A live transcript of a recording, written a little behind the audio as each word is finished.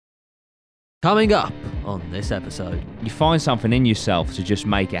Coming up on this episode, you find something in yourself to just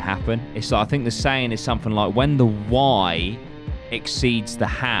make it happen. It's like, I think the saying is something like, when the why exceeds the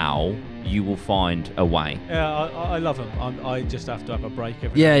how, you will find a way. Yeah, I love them. I just have to have a break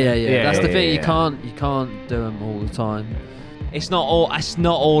every Yeah. Yeah, That's the thing. yeah. You can't do them all the time. It's not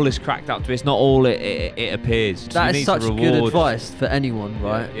all it's cracked up to be. It's not all it appears. That You is need to such good reward- advice for anyone,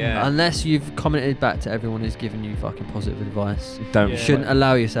 right? Yeah. Unless you've commented back to everyone who's given you fucking positive advice. Don't. You shouldn't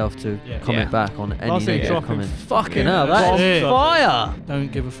allow yourself to comment Yeah. back on any Last thing, negative dropping comment. fucking Fucking hell, that is bombs. fire!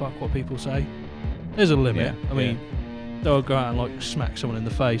 Don't give a fuck what people say. There's a limit. Yeah. I mean, they'll go out and like smack someone in the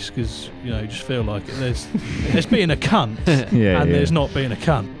face because you just feel like it. There's being a cunt, and there's not being a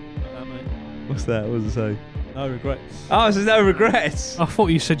cunt. What's that? What does it say? No regrets. Oh, there's no regrets. I thought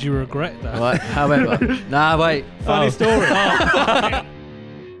you said you regret that. Right, however. Nah, wait. Funny story.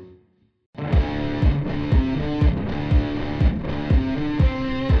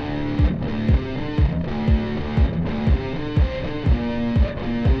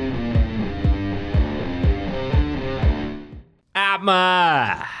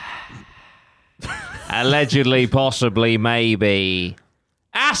 APMA. Allegedly, possibly, maybe.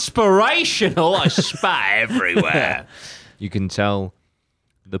 Aspirational. I spat everywhere. You can tell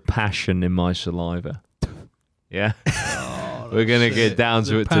the passion in my saliva. Yeah? We're going to get down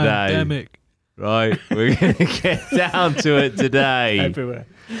to it Pandemic. today. Right? We're going to get down to it today. Everywhere.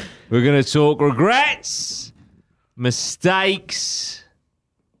 We're going to talk regrets, mistakes,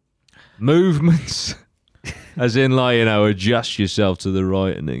 movements. As in, like, adjust yourself to the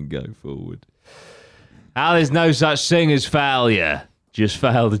right and then go forward. How there's no such thing as failure. Just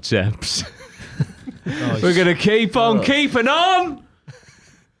failed attempts. Nice. We're gonna keep on keeping on,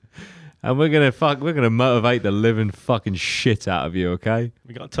 and we're gonna motivate the living fucking shit out of you. Okay?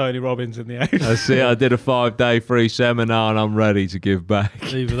 We got Tony Robbins in the house. That's it. I did a 5-day free seminar, and I'm ready to give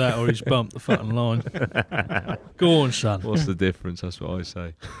back. Either that or he's bumped the fucking line. Go on, son. What's the difference? That's what I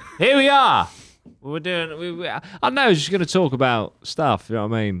say. Here we are. We're doing. I know. I was just going to talk about stuff. You know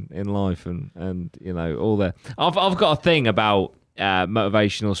what I mean, in life and all that. I've got a thing about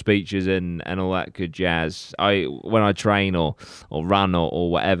motivational speeches and all that good jazz. When I train or run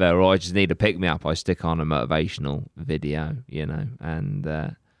or whatever, or I just need to pick me up, I stick on a motivational video.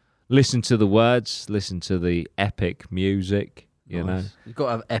 And listen to the words, listen to the epic music. You know, you've got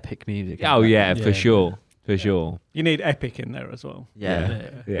to have epic music. Oh yeah, Yeah, for sure. yeah. For sure. You need epic in there as well.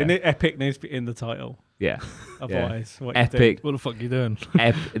 Yeah. Yeah. And epic needs to be in the title. Yeah. Otherwise, what Epic. what the fuck you doing?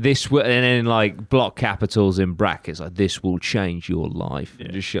 This will, and then like block capitals in brackets, like this will change your life. Yeah.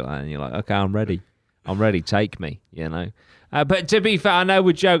 And just shit like that. And you're like, okay, I'm ready. Take me. But to be fair, I know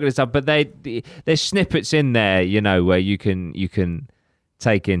we're joking and stuff, but there's snippets in there, where you can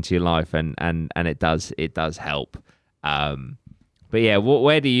take into your life, and it does help. But yeah,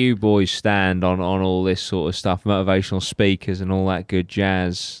 where do you boys stand on all this sort of stuff, motivational speakers and all that good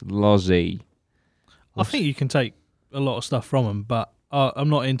jazz, Lozzie? I think you can take a lot of stuff from them, but I'm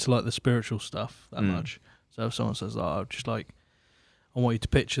not into like the spiritual stuff that much. So if someone says, I want you to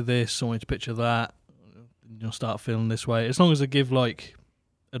picture this, I want you to picture that, you'll start feeling this way. As long as I give like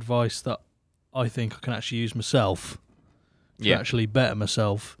advice that I think I can actually use myself to actually better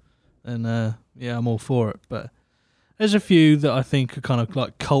myself, then I'm all for it. But there's a few that I think are kind of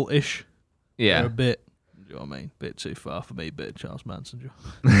like cultish. Yeah. They're a bit, you know what I mean? Bit too far for me, bit of Charles Manson.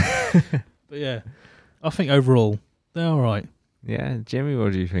 But yeah, I think overall, they're all right. Yeah. Jimmy,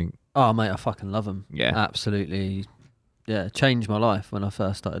 what do you think? Oh, mate, I fucking love them. Yeah. Absolutely. Yeah, changed my life when I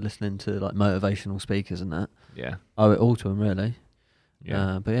first started listening to like motivational speakers and that. Yeah. Owe it all to them, really.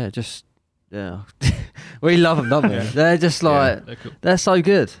 Yeah. But we love them, don't we? Yeah. They're just like, They're cool. they're so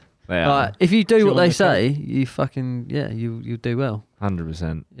good. They are. Like, if you do Sure, what they they're say, you fucking, you do well.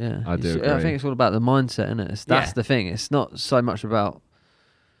 100%. Yeah. I do I agree. think it's all about the mindset, isn't it? That's the thing. It's not so much about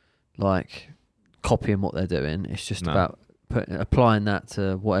like copying what they're doing. It's just about applying that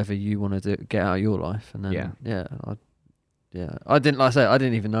to whatever you want to do, get out of your life. And then, I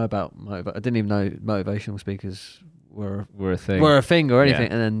didn't even know about I didn't even know motivational speakers were a thing. or anything.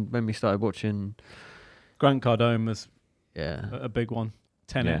 Yeah. And then when we started watching, Grant Cardone was yeah, a big one.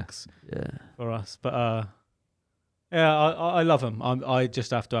 10x yeah. for us. But I love them. I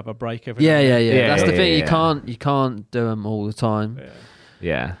just have to have a break every Yeah. now and then. That's the thing. yeah. You can't do them all the time.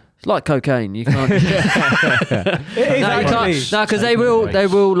 Yeah. It's like cocaine. You can't. It is No, you actually. can't. No, because they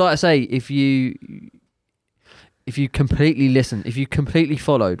will. Like I say, if you completely listen, if you completely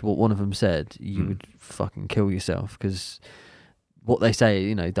followed what one of them said, you would fucking kill yourself. Because what they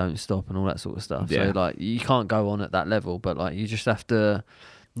say, don't stop and all that sort of stuff. Yeah. So like, you can't go on at that level, but like, you just have to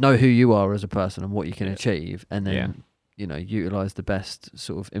know who you are as a person and what you can achieve, and then utilize the best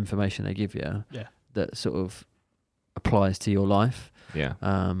sort of information they give you. Yeah. That sort of applies to your life. Yeah.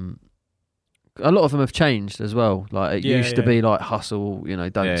 A lot of them have changed as well. Like it used to be like hustle,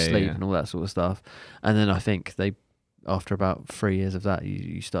 don't sleep yeah. and all that sort of stuff. And then I think after about 3 years of that,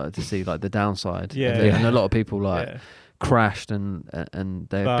 you started to see like the downside. Yeah. And a lot of people crashed and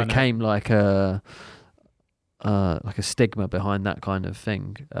they became like a stigma behind that kind of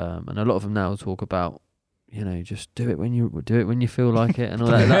thing. And a lot of them now talk about, just do it when you feel like it and all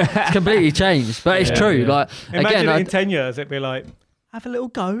that. It's completely changed, but it's true. Like imagine in 10 years, it'd be like, have a little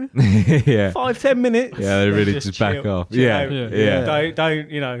go. Yeah. 5-10 minutes. Yeah, they really just back off. Yeah.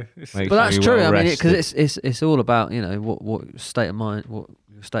 Don't. But that's true. I mean, because it's all about what state of mind, what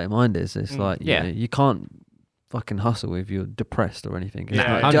your state of mind is. It's like you can't fucking hustle if you're depressed or anything. Do you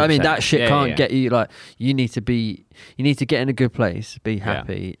know what I mean? That shit can't get you. Like you need to get in a good place, be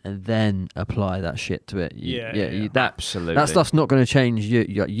happy, and then apply that shit to it. Absolutely. That stuff's not going to change you.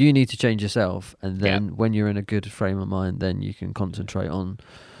 You need to change yourself, and then when you're in a good frame of mind, then you can concentrate on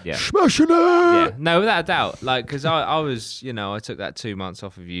smashing it. Yeah, no, without a doubt. Like, because I was, I took that 2 months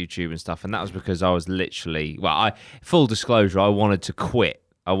off of YouTube and stuff, and that was because I was literally, full disclosure, I wanted to quit.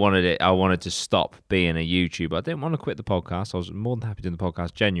 I wanted to stop being a YouTuber. I didn't want to quit the podcast. I was more than happy doing the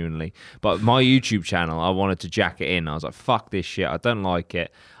podcast, genuinely. But my YouTube channel, I wanted to jack it in. I was like, fuck this shit. I don't like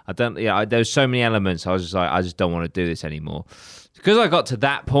it. There's so many elements. I was just like, I just don't want to do this anymore. Because I got to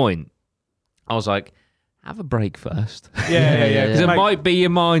that point, I was like, have a break first. Yeah. Because it might be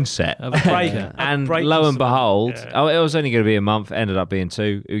your mindset. Have a break. And lo and behold, it was only going to be a month. It ended up being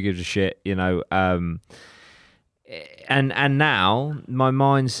 2. Who gives a shit? And now my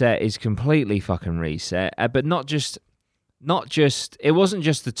mindset is completely fucking reset, but not just it wasn't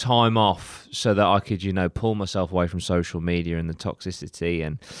just the time off so that I could pull myself away from social media and the toxicity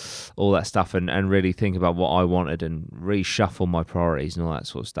and all that stuff and really think about what I wanted and reshuffle my priorities and all that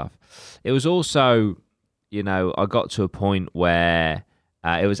sort of stuff. It was also I got to a point where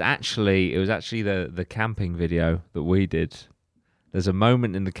it was actually the camping video that we did. There's a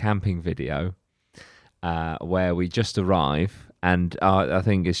moment in the camping video where we just arrive, and I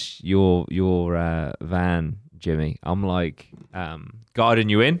think it's your van, Jimmy. I'm like guiding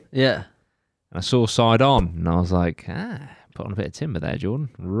you in. Yeah. And I saw side on, and I was like, put on a bit of timber there, Jordan.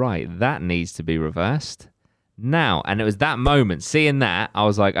 Right, that needs to be reversed. Now, and it was that moment, seeing that, I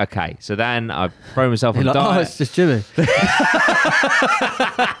was like, okay. So then I throw myself on diet. Oh, it's just Jimmy.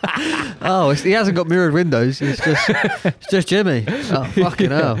 He hasn't got mirrored windows. It's just Jimmy. Oh,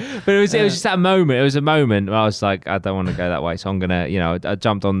 fucking hell. But it was just that moment. It was a moment where I was like, I don't want to go that way. So I'm gonna, I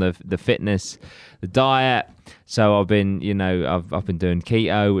jumped on the fitness, the diet. So I've been, I've been doing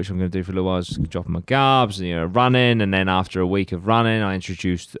keto, which I'm going to do for a little while, just dropping my carbs, and, running. And then after a week of running, I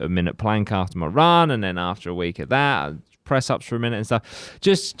introduced a minute plank after my run. And then after a week of that, I press ups for a minute and stuff.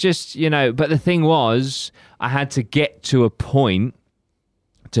 Just, but the thing was, I had to get to a point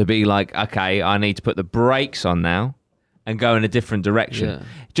to be like, okay, I need to put the brakes on now and go in a different direction. Yeah.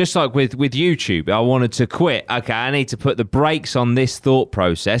 Just like with YouTube, I wanted to quit. Okay, I need to put the brakes on this thought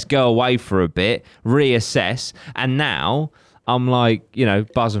process, go away for a bit, reassess, and now I'm like,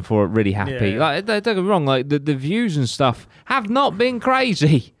 buzzing for it, really happy. Yeah. Like, don't get me wrong, like the views and stuff have not been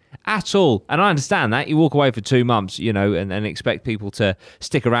crazy at all. And I understand that. You walk away for 2 months, and expect people to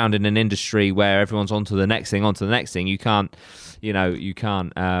stick around in an industry where everyone's onto the next thing. You can't,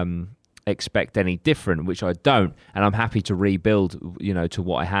 expect any different, which I don't, and I'm happy to rebuild to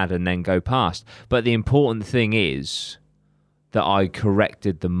what I had and then go past. But the important thing is that I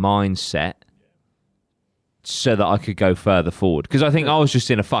corrected the mindset so that I could go further forward, because I think I was just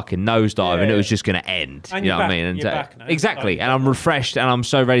in a fucking nosedive and it was just going to end. And you know what I mean? And exactly, and I'm refreshed and I'm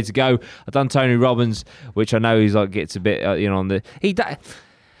so ready to go. I've done Tony Robbins, which I know he's like gets a bit on the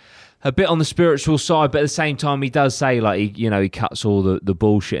a bit on the spiritual side, but at the same time, he does say like he cuts all the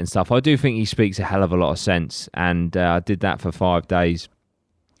bullshit and stuff. I do think he speaks a hell of a lot of sense, and I did that for 5 days.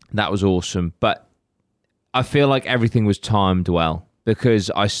 That was awesome, but I feel like everything was timed well,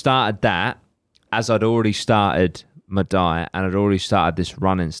 because I started that as I'd already started my diet and I'd already started this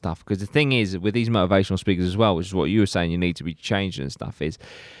running stuff. Because the thing is, with these motivational speakers as well, which is what you were saying, you need to be changing and stuff, is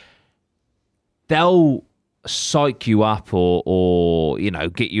they'll psych you up or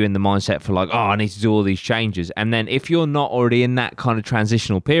get you in the mindset for like, I need to do all these changes, and then if you're not already in that kind of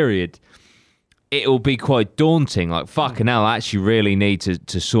transitional period, it will be quite daunting, like fucking hell, I actually really need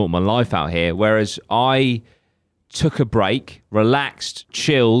to sort my life out here. Whereas I took a break, relaxed,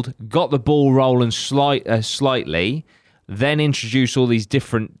 chilled, got the ball rolling slightly, then introduce all these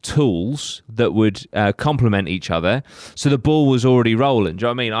different tools that would complement each other. So the ball was already rolling. Do you know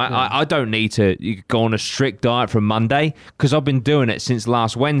what I mean? I don't need to go on a strict diet from Monday because I've been doing it since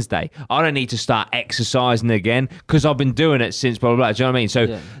last Wednesday. I don't need to start exercising again because I've been doing it since blah, blah, blah. Do you know what I mean?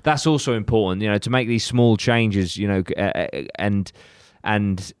 So that's also important, to make these small changes, and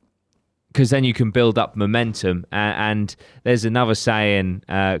because then you can build up momentum. And there's another saying,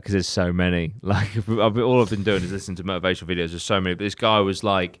 because there's so many, like all I've been doing is listening to motivational videos. There's so many, but this guy was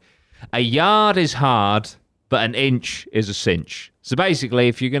like, a yard is hard, but an inch is a cinch. So basically,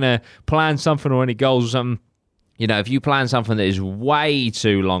 if you're going to plan something or any goals or something, if you plan something that is way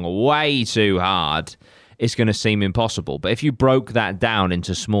too long or way too hard, it's going to seem impossible. But if you broke that down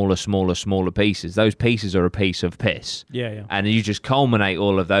into smaller pieces, those pieces are a piece of piss. Yeah. And you just culminate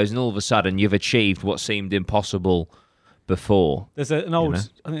all of those, and all of a sudden you've achieved what seemed impossible before. There's an old,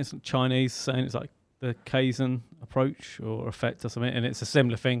 I think it's Chinese saying, it's like the Kaizen approach or effect or something, and it's a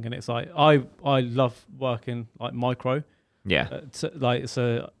similar thing. And it's like, I love working like micro. Yeah. I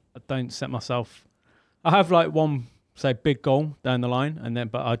don't set myself. I have like one, say, big goal down the line,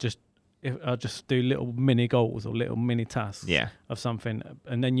 but I just do little mini goals or little mini tasks of something,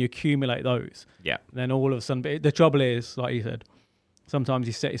 and then you accumulate those. Yeah. And then all of a sudden, but the trouble is, like you said, sometimes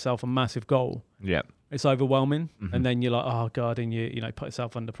you set yourself a massive goal. Yeah. It's overwhelming, and then you're like, oh God, and you put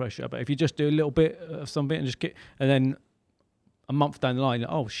yourself under pressure. But if you just do a little bit of something and and then a month down the line,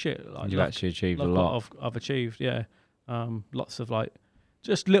 oh shit, like, you've actually achieved a lot. I've achieved, lots of like.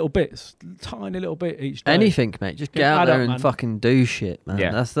 Just little bits, tiny little bit each day. Anything, mate. Just get out there and fucking do shit, man.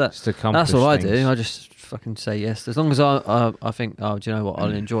 Yeah, that's all I do. I just fucking say yes. As long as I think, do you know what? I'll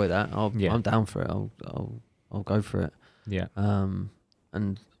enjoy that. I'm down for it. I'll go for it. Yeah.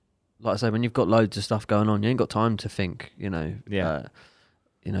 And like I say, when you've got loads of stuff going on, you ain't got time to think.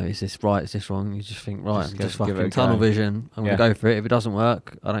 Is this right? Is this wrong? You just think, right, I'm just fucking tunnel vision. I'm going to go for it. If it doesn't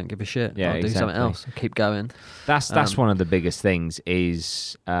work, I don't give a shit. Yeah, I'll do something else. I'll keep going. That's one of the biggest things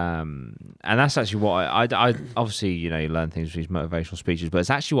is, and that's actually what I obviously, you learn things from these motivational speeches, but it's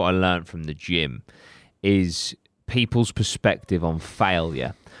actually what I learned from the gym is people's perspective on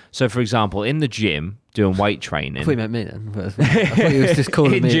failure. So, for example, in the gym, doing weight training. I thought you meant me then. I thought you was just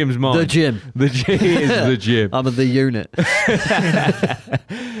calling in me Jim's mind. The gym. The gym is the gym. I'm the unit.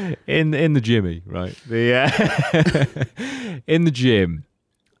 in the Jimmy, right? In the gym,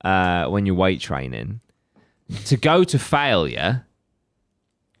 when you're weight training, to go to failure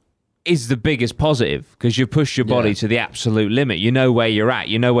is the biggest positive because you push your body to the absolute limit. You know where you're at.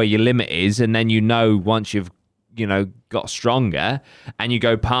 You know where your limit is, and then once you've got stronger and you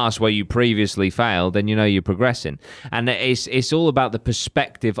go past where you previously failed, then you're progressing. And it's all about the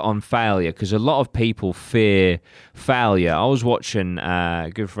perspective on failure because a lot of people fear failure. I was watching a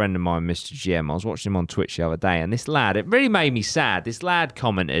good friend of mine, Mr. GM. I was watching him on Twitch the other day, and this lad, it really made me sad. This lad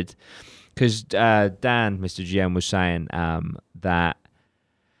commented because Dan, Mr. GM, was saying that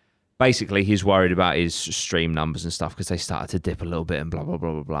basically he's worried about his stream numbers and stuff because they started to dip a little bit and blah, blah,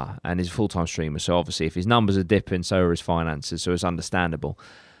 blah, blah, blah. And he's a full-time streamer, so obviously if his numbers are dipping, so are his finances, so it's understandable.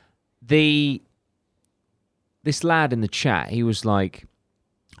 This lad in the chat, he was like,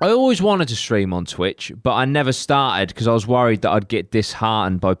 I always wanted to stream on Twitch, but I never started because I was worried that I'd get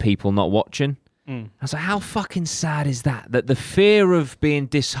disheartened by people not watching. I was like, how fucking sad is that? That the fear of being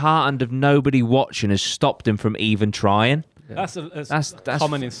disheartened of nobody watching has stopped him from even trying. That's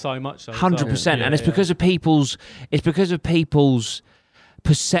common in so much. 100%, and it's because of people's. It's because of people's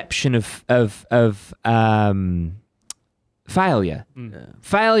perception of failure.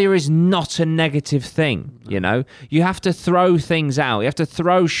 Failure is not a negative thing. You have to throw things out. You have to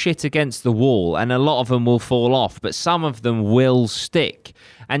throw shit against the wall, and a lot of them will fall off, but some of them will stick,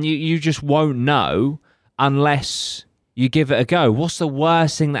 and you just won't know unless you give it a go. What's the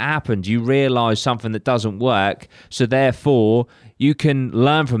worst thing that happened? You realise something that doesn't work, so therefore you can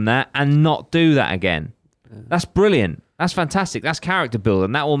learn from that and not do that again. That's brilliant. That's fantastic. That's character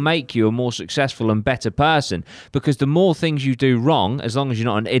building. That will make you a more successful and better person because the more things you do wrong, as long as you're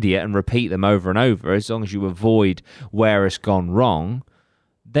not an idiot and repeat them over and over, as long as you avoid where it's gone wrong,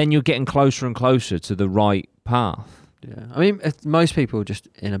 then you're getting closer and closer to the right path. Yeah. I mean, most people are just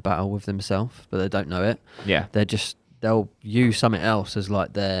in a battle with themselves, but they don't know it. Yeah. They'll use something else as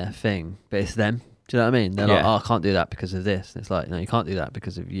like their thing, but it's them. Do you know what I mean? They're like, oh, I can't do that because of this. And it's like, no, you can't do that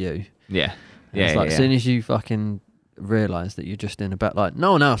because of you. Yeah. And it's like, as soon as you fucking realise that you're just in a battle, like,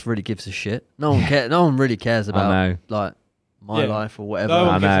 no one else really gives a shit. No one really cares about like my life or whatever.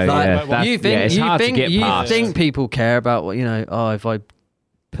 I know. Like, you think people care about what, if I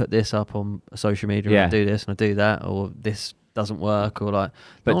put this up on social media and I do this and I do that, or this doesn't work or like.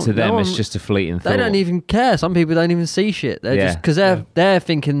 But to them, it's just a fleeting thought. They don't even care. Some people don't even see shit. They're just because they're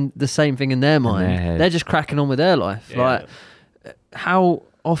thinking the same thing in their mind. They're just cracking on with their life. Yeah. Like, how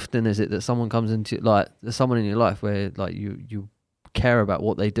often is it that someone comes into like there's someone in your life where like you care about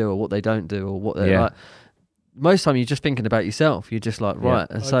what they do or what they don't do or what they're like? Most time you're just thinking about yourself. You're just like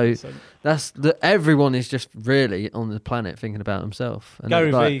and so that's everyone is just really on the planet thinking about themselves.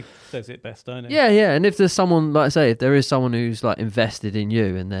 Gary Vee says it best, don't he? Yeah. And if there's someone, like I say, if there is someone who's like invested in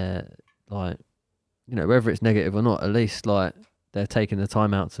you and they're like, you know, whether it's negative or not, at least like they're taking the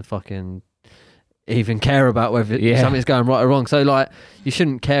time out to fucking even care about whether something's going right or wrong. So like you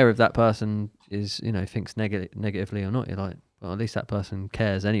shouldn't care if that person is, you know, thinks negatively or not. You're like, well, at least that person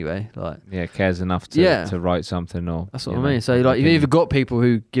cares anyway. Like, cares enough to write something or. That's what I mean. So like, you've either got people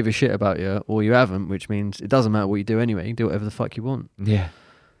who give a shit about you, or you haven't, which means it doesn't matter what you do anyway. You can do whatever the fuck you want. Yeah,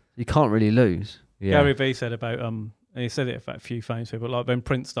 you can't really lose. Yeah. Gary Vee said about and he said it about a few famous people. Like when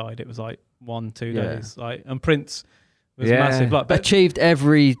Prince died, it was like 1-2 days. Like, and Prince was massive. Like, achieved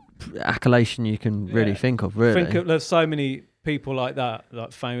every accolation you can really think of. Really, there's so many people like that,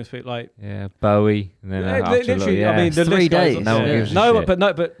 like famous people, like Bowie. And then literally, I mean, the 3 days.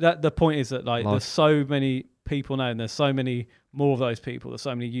 But the point is that like there's so many people now, and there's so many more of those people. There's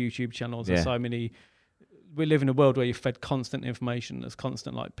so many YouTube channels. There's so many. We live in a world where you're fed constant information. There's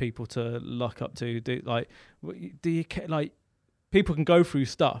constant like people to look up to. Do you care? Like people can go through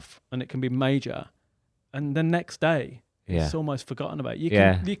stuff and it can be major, and the next day. It's almost forgotten about. You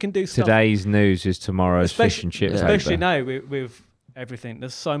can do stuff. Today's news is tomorrow's fish and chips. Especially now with everything.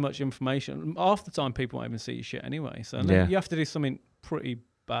 There's so much information. Half the time people won't even see your shit anyway. So you have to do something pretty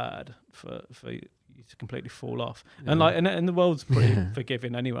bad for you to completely fall off. Yeah. And like and the world's pretty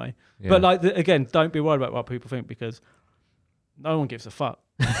forgiving anyway. Yeah. But like again, don't be worried about what people think because no one gives a fuck.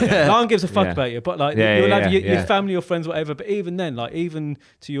 No one gives a fuck about you. But like you'll have your family, your friends, whatever. But even then, like even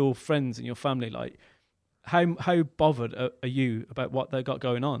to your friends and your family, like. How bothered are you about what they got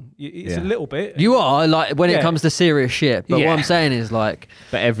going on? It's a little bit. You are like when it comes to serious shit. But what I'm saying is like,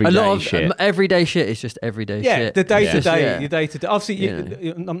 but everyday shit. Everyday shit is just everyday shit. Yeah, the day to day, your day to day. Obviously,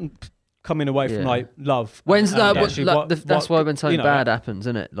 I'm coming away from like love. When's that? That's why when something bad happens,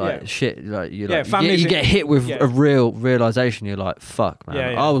 isn't it? Like shit, like you get hit with a real realization. You're like, fuck,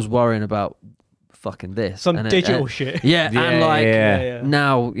 man. I was worrying about. Fucking this some digital shit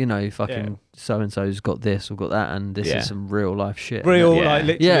now you know fucking so and so's got this or got that and this is some real life shit like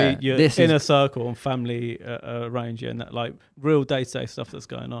literally your inner circle and family around you and that like real day-to-day stuff that's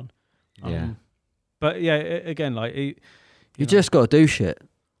going on but again like you just got to do shit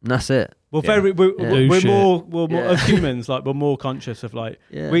and that's it. Well we're more as humans like we're more conscious of like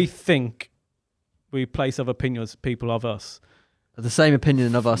we think we place other opinions people of us the same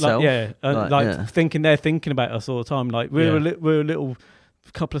opinion of ourselves, thinking they're thinking about us all the time. Like we're a little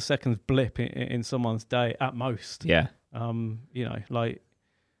couple of seconds blip in someone's day at most. Yeah. You know, like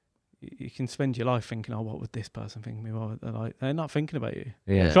you can spend your life thinking, oh, what would this person think of me? Well, they're not thinking about you.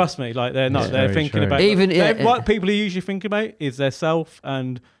 Yeah. Trust me, like they're not. They're thinking about what people are usually thinking about is their self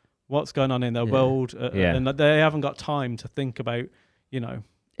and what's going on in their world, and they haven't got time to think about, you know.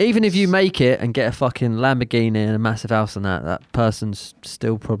 Even if you make it and get a fucking Lamborghini and a massive house and that person's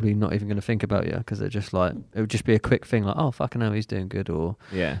still probably not even going to think about you because they're just like, it would just be a quick thing like, oh, fucking hell, he's doing good. Or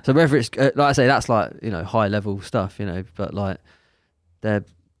so whether it's, like I say, that's like, you know, high level stuff, you know, but like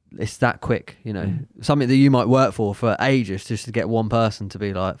it's that quick, you know, something that you might work for ages just to get one person to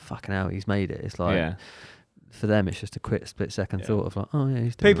be like, fucking hell, he's made it. It's like, for them, it's just a quick split second thought of like, oh yeah,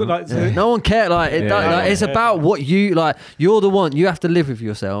 he's doing people right. like no one cares. Like it's about what you like. You're the one. You have to live with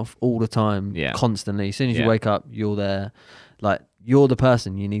yourself all the time, constantly. As soon as you wake up, you're there. Like you're the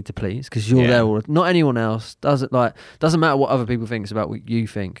person you need to please because you're there. Not anyone else. Doesn't matter what other people think. It's about what you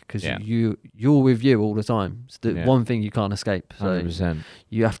think because you're with you all the time. It's the one thing you can't escape. So 100%.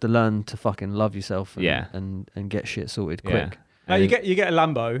 You have to learn to fucking love yourself and get shit sorted quick. Now you get a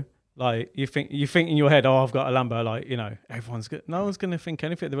Lambo. Like you think in your head, oh, I've got a Lambo. Like everyone's good. No one's gonna think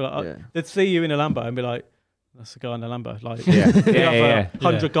anything. They'll be like, they'd see you in a Lambo and be like, that's the guy in a Lambo. Like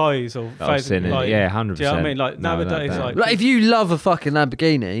 100 guys or 1,000. Like, 100%. Do you know what I mean? Like nowadays, like if you love a fucking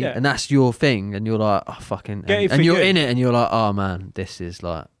Lamborghini and that's your thing, and you're like, oh fucking, and you're in it, and you're like, oh man, this is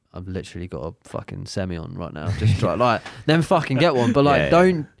like, I've literally got a fucking semi on right now. Just try like, then fucking get one. But like,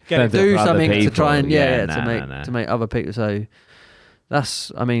 don't do something to try and to make other people so.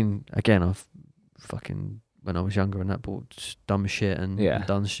 That's, I mean, again, I've fucking, when I was younger and that, bought dumb shit and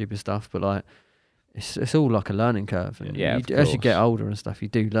done stupid stuff, but like, it's all like a learning curve. And as you get older and stuff, you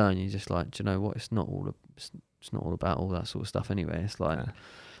do learn. You just like, do you know what? It's not all about all that sort of stuff anyway. It's like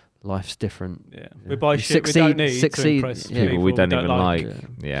life's different. Yeah, we buy shit we don't need to impress people we don't even like.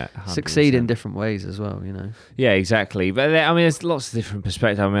 Yeah, succeed in different ways as well. Yeah, exactly. But I mean, there's lots of different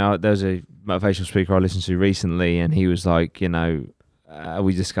perspectives. I mean, there's a motivational speaker I listened to recently, and he was like,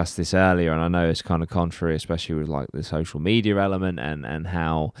 we discussed this earlier, and I know it's kind of contrary, especially with like the social media element and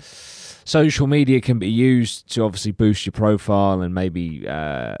how social media can be used to obviously boost your profile and maybe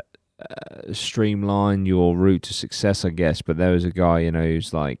streamline your route to success, I guess. But there was a guy,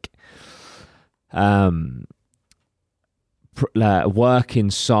 who's like, work in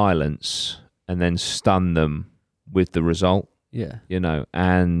silence and then stun them with the result. Yeah.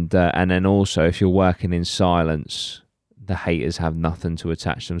 And then also if you're working in silence, the haters have nothing to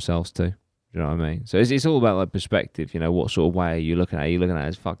attach themselves to. You know what I mean? So it's all about like perspective. What sort of way are you looking at it? Are you looking at it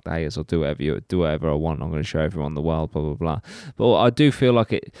as fuck the haters, or do whatever I want? I'm going to show everyone the world, blah blah blah. But I do feel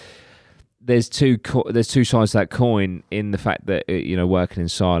like there's two sides to that coin, in the fact that working in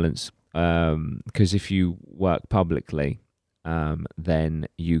silence, because if you work publicly, then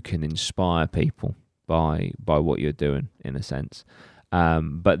you can inspire people by what you're doing, in a sense.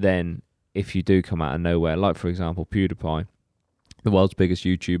 But then if you do come out of nowhere, like for example PewDiePie, the world's biggest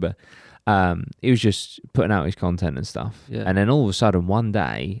YouTuber, he was just putting out his content and stuff, and then all of a sudden one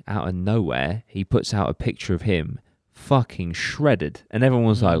day, out of nowhere, he puts out a picture of him fucking shredded, and everyone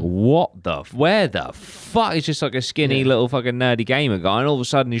was like, where the fuck? He's just like a skinny little fucking nerdy gamer guy, and all of a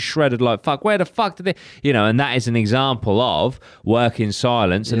sudden he's shredded like fuck. Where the fuck did they, and that is an example of work in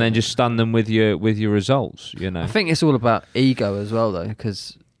silence and then just stun them with your results. I think it's all about ego as well, though,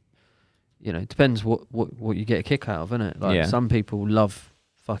 because it depends what you get a kick out of, innit? Like some people love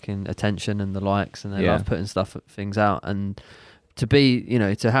fucking attention and the likes, and they love putting things out, and to be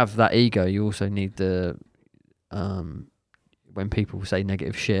to have that ego, you also need the when people say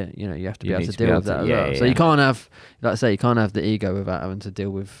negative shit, you have to be able to deal with that as well. So you can't have, like I say, you can't have the ego without having to deal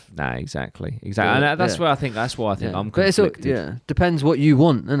with. Nah, exactly. And that's why I think I'm conflicted. But it's all, depends what you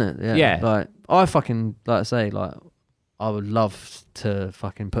want, innit? Yeah. Like I fucking, like I say, like I would love to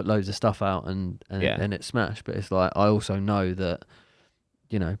fucking put loads of stuff out and it smash, but it's like I also know that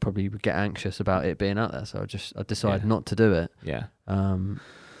probably would get anxious about it being out there, so I decide not to do it. Yeah.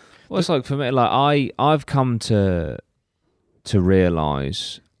 Well, it's like for me, like I've come to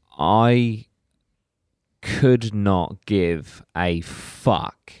realise I could not give a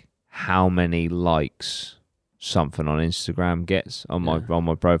fuck how many likes something on Instagram gets on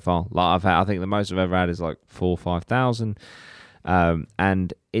my profile. Like I think the most I've ever had is like 4,000 or 5,000,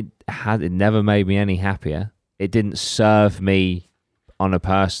 and it never made me any happier. It didn't serve me on a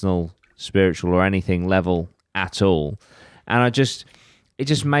personal, spiritual, or anything level at all, and it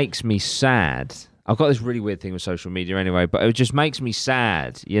just makes me sad. I've got this really weird thing with social media anyway, but it just makes me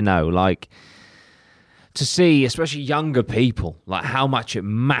sad, like to see, especially younger people, like how much it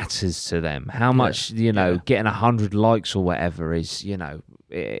matters to them, how much, getting 100 likes or whatever is,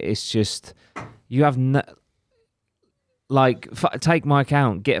 it's just, you have take my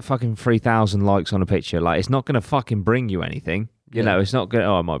account, get fucking 3,000 likes on a picture. Like, it's not going to fucking bring you anything. It's not going to,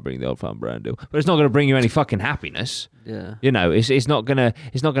 I might bring the old fan brand deal, but it's not going to bring you any fucking happiness. Yeah. It's not going to,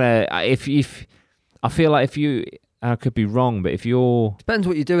 if I feel like if you, I could be wrong, but if you're... Depends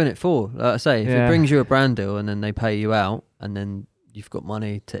what you're doing it for. Like I say, if it brings you a brand deal and then they pay you out and then you've got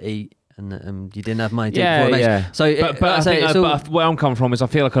money to eat and you didn't have money to eat before it makes... So, but I think but where I'm coming from is I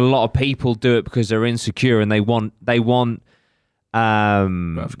feel like a lot of people do it because they're insecure and they want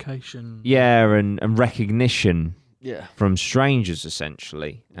gratification. Yeah, and recognition. Yeah. From strangers,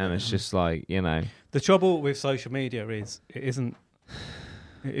 essentially. And it's just like, The trouble with social media is it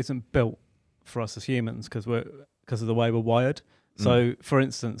isn't built for us as humans because of the way we're wired. So, for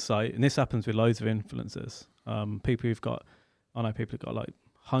instance, and this happens with loads of influencers, people who've got like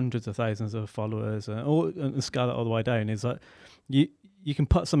hundreds of thousands of followers and scale it all the way down. Is like you can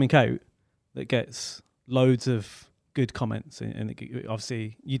put something out that gets loads of good comments, and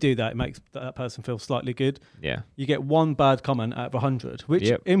obviously you do that, it makes that person feel slightly good. Yeah, you get one bad comment out of 100,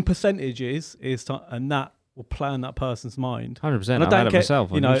 which in percentages and that will play on that person's mind. 100%. I've had it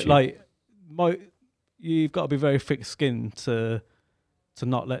myself. You've got to be very thick-skinned to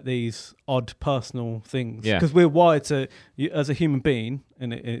not let these odd personal things, because we're wired to, as a human being,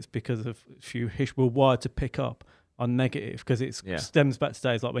 and it's because of we're wired to pick up on negative, because it stems back to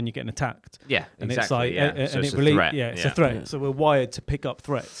days like when you're getting attacked. Yeah, and exactly. It's like, it's a threat. Yeah, it's a threat. Yeah. So we're wired to pick up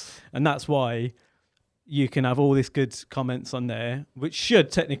threats, and that's why you can have all these good comments on there, which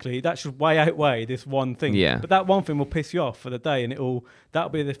should way outweigh this one thing. Yeah. But that one thing will piss you off for the day, and that'll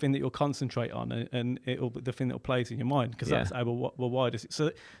be the thing that you'll concentrate on, and it'll be the thing that'll plays in your mind, because that's how we're wired.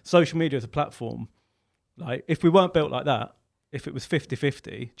 So social media is a platform. Like, if we weren't built like that, if it was 50-50.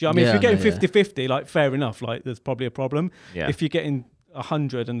 Do you know what I mean? If you're getting 50-50, like fair enough, like there's probably a problem. Yeah. If you're getting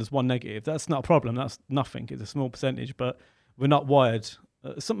 100 and there's one negative, that's not a problem. That's nothing. It's a small percentage, but we're not wired.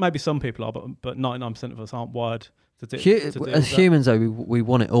 Maybe some people are, but 99% of us aren't wired to do. As humans, though, we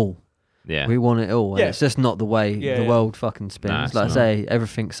want it all. Yeah, we want it all. And it's just not the way the world fucking spins. Like I say,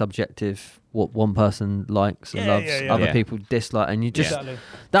 everything's subjective. What one person likes and loves, other people dislike, and you just.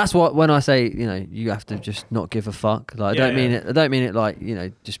 That's what when I say, you know, you have to just not give a fuck. Like I don't mean it. I don't mean it like, you know,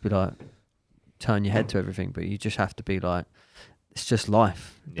 just be like turn your head to everything, but you just have to be like, it's just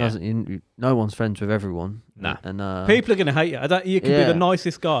life. No one's friends with everyone. Nah. And people are gonna hate you. You can be the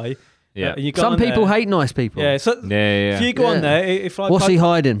nicest guy. Yeah. Some people hate nice people. Yeah. So if you go on there, if like what's he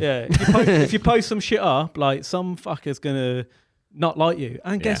hiding? Yeah. If you post some shit up, like some fucker's gonna not like you,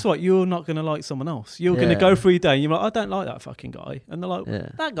 and guess what? You're not gonna like someone else. You're gonna go through your day, and you're like, I don't like that fucking guy, and they're like,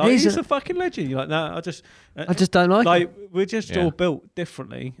 that guy, he's a fucking legend. You're like, no, I just don't like him. We're just all built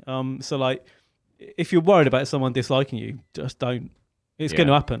differently. So like, if you're worried about someone disliking you, just don't. It's going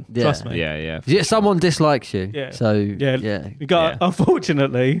to happen. Trust me. Yeah. Someone dislikes you. Yeah. So you got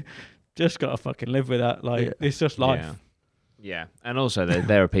unfortunately. Just gotta fucking live with that. Like it's just life. Yeah, and also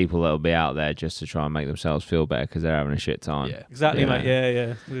there are people that'll be out there just to try and make themselves feel better because they're having a shit time. Yeah, exactly, mate.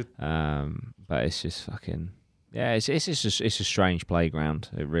 Yeah. But it's just fucking it's a strange playground.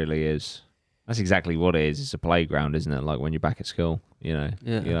 It really is. That's exactly what it is. It's a playground, isn't it? Like when you're back at school, you know,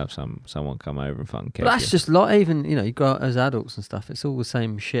 you have someone come over and fucking kick you. But that's just like even you go out as adults and stuff. It's all the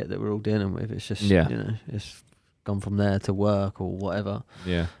same shit that we're all dealing with. It's just you know, it's gone from there to work or whatever.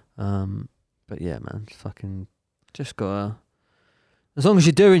 Yeah. But yeah, man, fucking just gotta. As long as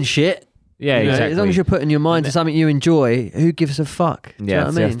you're doing shit, exactly. As long as you're putting your mind to something you enjoy, who gives a fuck? Do you know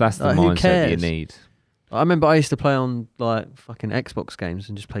what I mean? That's the mindset you need. I remember I used to play on like fucking Xbox games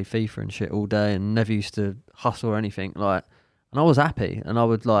and just play FIFA and shit all day, and never used to hustle or anything. Like, and I was happy, and I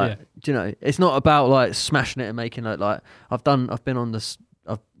would like, do you know? It's not about like smashing it and making it like I've been on this.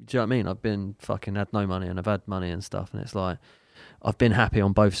 Do you know what I mean? I've been fucking had no money and I've had money and stuff, and it's like. I've been happy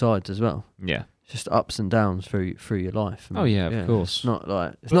on both sides as well. Yeah, just ups and downs through your life. Of course. It's not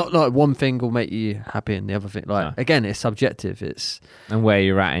like one thing will make you happy and the other thing. Like again, it's subjective. It's and where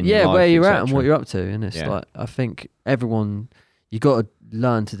you're at in your life, where you're at and what you're up to. And it's like I think everyone you got to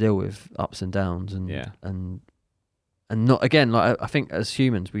learn to deal with ups and downs and not again like I think as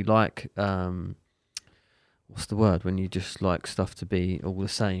humans we like what's the word when you just like stuff to be all the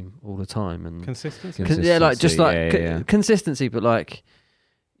same all the time and consistency. Consistency, but like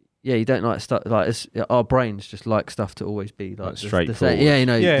you don't like stuff like our brains just like stuff to always be like straightforward.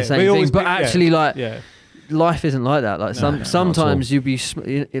 The same thing. But actually, life isn't like that. Like sometimes you'll be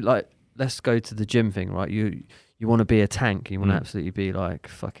like let's go to the gym thing, right? You want to be a tank. You want to absolutely be like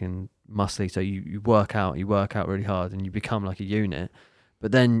fucking muscly. So you work out really hard, and you become like a unit.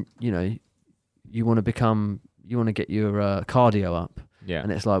 But then you want to get your cardio up. Yeah.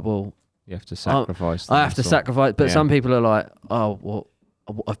 And it's like, well, you have to sacrifice. I have to sacrifice. But some people are like, oh, well,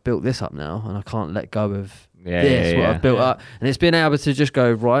 I've built this up now and I can't let go of what I've built up. And it's being able to just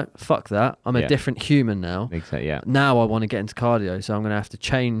go, right, fuck that. I'm a different human now. Exactly, yeah. Now I want to get into cardio. So I'm going to have to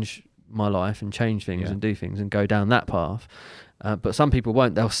change my life and change things and do things and go down that path. But some people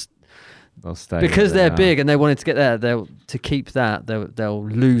won't. They'll stay because they're big and they wanted to get there. To keep that, they'll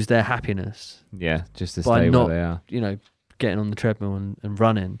lose their happiness. Yeah, just to stay where they are. Getting on the treadmill and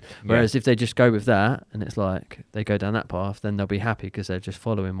running. Whereas if they just go with that and it's like they go down that path, then they'll be happy because they're just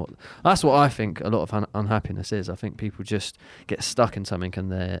following what. That's what I think a lot of unhappiness is. I think people just get stuck in something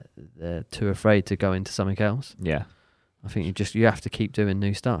and they're too afraid to go into something else. Yeah. I think you have to keep doing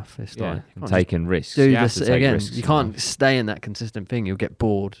new stuff. It's like taking risks. Do this again. You can't stay in that consistent thing. You'll get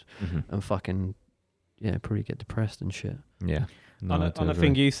bored and fucking probably get depressed and shit. Yeah. On the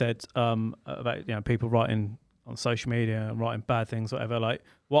thing you said about people writing on social media and writing bad things, whatever. Like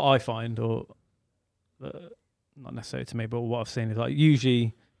what I find, or not necessarily to me, but what I've seen is like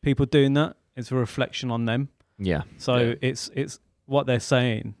usually people doing that is a reflection on them. Yeah. So it's what they're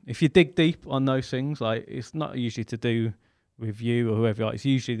saying. If you dig deep on those things, like it's not usually to do with you or whoever. Like, it's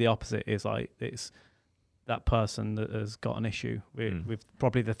usually the opposite. Is like it's that person that has got an issue with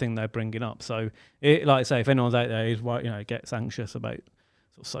probably the thing they're bringing up. So, like I say, if anyone's out there who's gets anxious about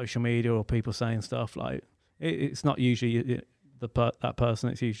sort of social media or people saying stuff, like it's not usually that person.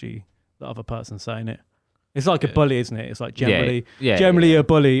 It's usually the other person saying it. It's like a bully, isn't it? It's like generally a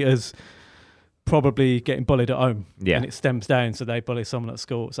bully is probably getting bullied at home, and it stems down, so they bully someone at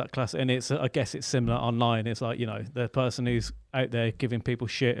school. It's that class, and I guess it's similar online. It's like the person who's out there giving people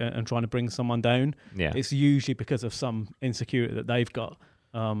shit and trying to bring someone down. Yeah, it's usually because of some insecurity that they've got.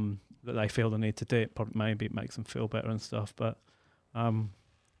 that they feel the need to do it. Probably maybe it makes them feel better and stuff. But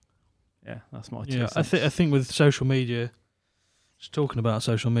yeah, that's my 2 cents. I think with social media, just talking about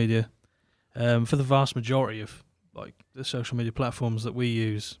social media, for the vast majority of like the social media platforms that we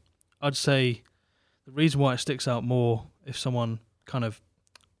use, I'd say the reason why it sticks out more if someone kind of,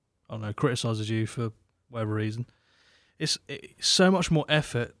 I don't know, criticizes you for whatever reason, it's so much more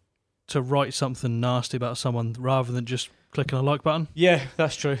effort to write something nasty about someone rather than just clicking a like button. Yeah,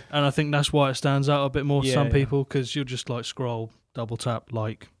 that's true. And I think that's why it stands out a bit more to some people, because you'll just like scroll, double tap,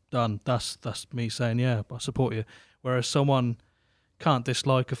 like, done. That's me saying, yeah, I support you. Whereas someone can't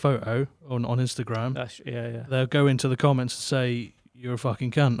dislike a photo on Instagram. They'll go into the comments and say, you're a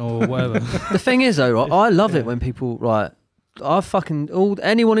fucking cunt or whatever. The thing is though, right, I love it when people, right,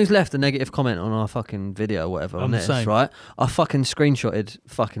 anyone who's left a negative comment on our fucking video or whatever on this, right? I fucking screenshotted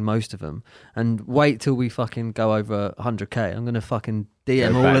fucking most of them, and wait till we fucking go over 100k. I'm gonna fucking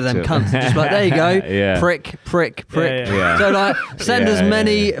DM all of them cunts. Just like, there you go, prick. Yeah. So like, send as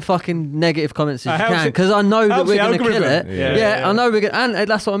many fucking negative comments as you can, because I know that we're gonna kill it. Yeah, I know we're gonna, and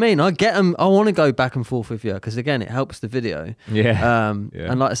that's what I mean. I get them. I want to go back and forth with you because again, it helps the video.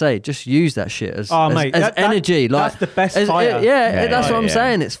 And like I say, just use that shit as energy. Like that's the best fire. That's what I'm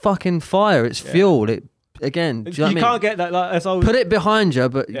saying. It's fucking fire. It's fuel. It again. Do you know what I mean? Can't get that. Like, put it behind you,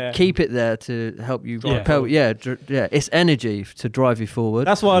 but keep it there to help you propel. It's energy to drive you forward.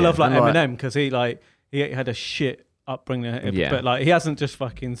 That's why I love like Eminem, because he had a shit upbringing, but like he hasn't just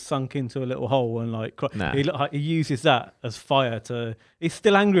fucking sunk into a little hole and like he uses that as fire to. He's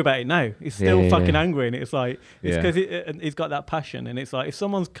still angry about it now. He's still fucking angry, and it's like it's because he's got that passion, and it's like if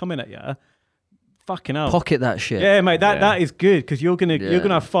someone's coming at you. Fucking hell. Pocket that shit. Yeah, mate. That is good, because you're gonna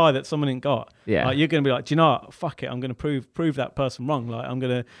have fire that someone ain't got. Yeah. Like, you're gonna be like, do you know what? Fuck it. I'm gonna prove that person wrong. Like I'm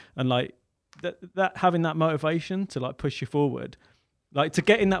gonna, and like that having that motivation to like push you forward, like to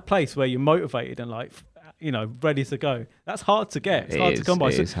get in that place where you're motivated and like ready to go. That's hard to get. It's hard to come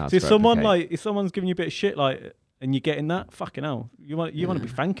by. So if someone's giving you a bit of shit like. And you're getting that, fucking hell. You want to be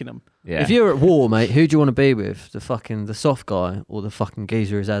thanking them. Yeah. If you're at war, mate, who do you want to be with? The soft guy or the fucking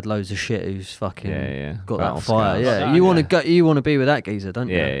geezer who's had loads of shit, who's fucking got that fire? Yeah, you want to go. You want to be with that geezer, don't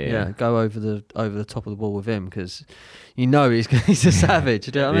you? Yeah. Go over the top of the wall with him, because you know he's a savage.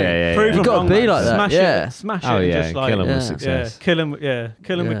 Do you know what I mean? You've got to be like that. Smash it. Just like, kill him with success. Kill him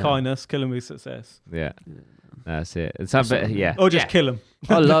with kindness. Kill him with success. Yeah. That's it. It's or just kill him.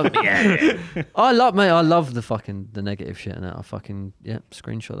 I love I love the negative shit and that. I fucking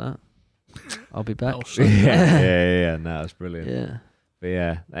screenshot that. I'll be back. No, it's brilliant.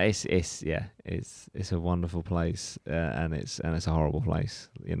 Yeah. But it's a wonderful place, and it's a horrible place,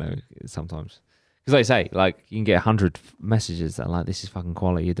 sometimes. Because like I say, like you can get 100 messages that are like, this is fucking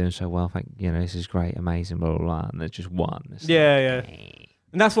quality, you're doing so well, this is great, amazing, blah blah blah, and there's just one. It's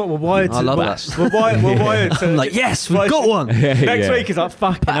and that's what we're wired to. I love that. We're wired to. I'm like, yes, we've got one. Next week is like,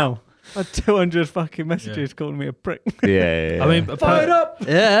 fucking hell. I had 200 fucking messages calling me a prick. I mean, fire it up.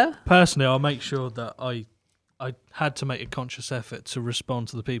 Yeah. Personally, I'll make sure that I had to make a conscious effort to respond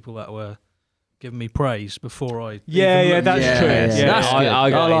to the people that were giving me praise before I. That's true.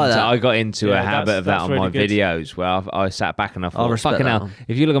 I got into a habit of that on my videos where I sat back and I thought, fucking hell,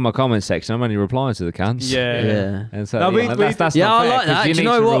 if you look at my comment section, I'm only replying to the cunts. And so that's I like that. You Do you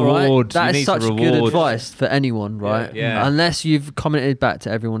know what? Right? That is such good advice for anyone, right? Yeah. Unless you've commented back to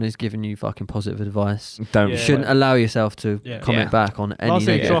everyone who's given you fucking positive advice, you shouldn't allow yourself to comment back on any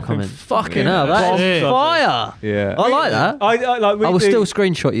negative comment. Fucking hell, that is fire. Yeah. I like that. I will still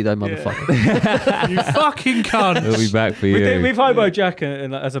screenshot you though, motherfucker. You fucking cunt. We'll be back for you. We've Hobo Jack,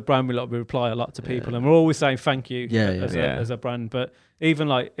 and as a brand, we reply a lot to people, and we're always saying thank you as a brand. But even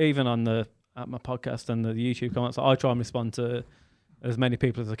on the APMA podcast and the YouTube comments, I try and respond to as many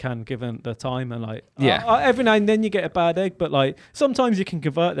people as I can, given the time. And like, every now and then you get a bad egg, but like sometimes you can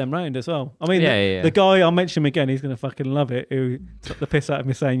convert them round as well. I mean, the guy, I'll mention him again, he's gonna fucking love it, who took the piss out of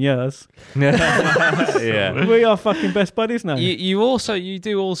me saying yes. We are fucking best buddies now. You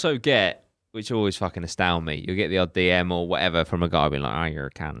do also get, which always fucking astound me, you'll get the odd DM or whatever from a guy being like, oh, you're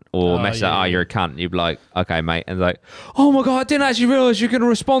a cunt. Or you're a cunt. You'd be like, okay, mate. And like, oh my God, I didn't actually realise you were going to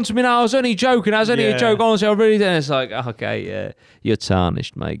respond to me now. I was only joking. I was only a joke. Honestly, I really didn't. It's like, okay, you're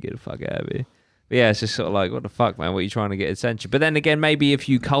tarnished, mate. Get the fuck out of here. But it's just sort of like, what the fuck, man? What are you trying to get attention? But then again, maybe if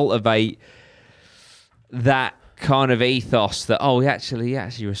you cultivate that kind of ethos that he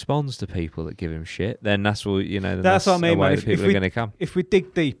actually responds to people that give him shit, then that's what that's what I mean, man. People are going to come. If we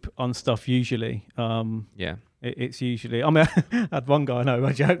dig deep on stuff, usually it's usually, I mean, I had one guy I know,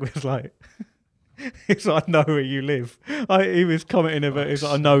 my joke was like It's like, I know where you live. He was commenting about it's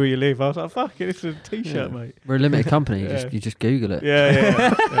like, I know where you live. I was like, fuck it, this is a t-shirt, mate. We're a limited company. You just Google it.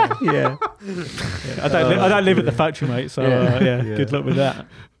 Yeah. I don't live at the factory, mate. So good luck with that.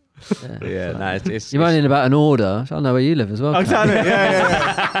 It's you're moaning about an order. So I know where you live as well. Exactly.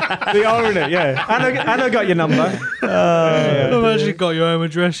 Yeah. The irony, and I got your number. I've actually got your home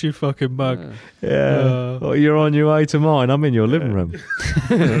address, you fucking bug. Well, you're on your way to mine. I'm in your living room.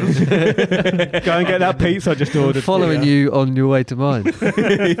 Go and get that pizza I just ordered. Following you on your way to mine.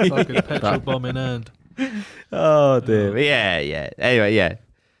 Fucking petrol bomb in hand. Oh dear. Yeah. Anyway,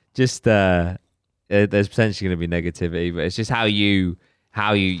 just there's potentially going to be negativity, but it's just how you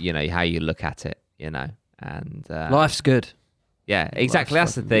look at it, and life's good. Yeah, exactly.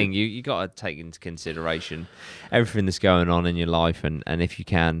 That's the thing. You got to take into consideration everything that's going on in your life, and if you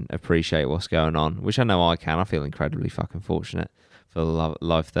can appreciate what's going on, which I know I can. I feel incredibly fucking fortunate for the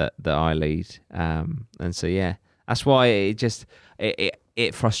life that I lead, and so that's why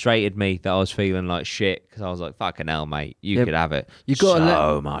it frustrated me that I was feeling like shit, because I was like, fucking hell, mate, you could have it. You got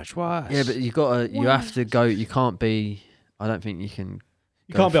so much worse. Yeah, but you have to go. You can't be. I don't think you can.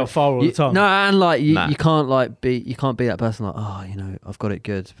 You can't be on fire all the time. No, and you can't be that person like, oh, I've got it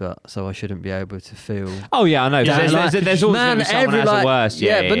good, but so I shouldn't be able to feel. Oh yeah, I know. There's always going to be someone who has it worse.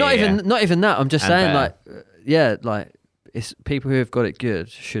 But not even that. I'm just saying it's people who have got it good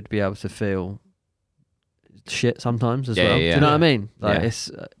should be able to feel shit sometimes as well. Do you know what I mean? Like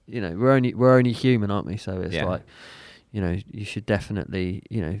it's we're only human, aren't we? So it's like, you should definitely,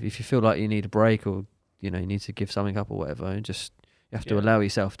 if you feel like you need a break or you need to give something up or whatever, just. You have to allow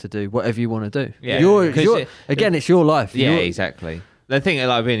yourself to do whatever you want to do. Yeah, it's your life. Yeah, exactly. The thing,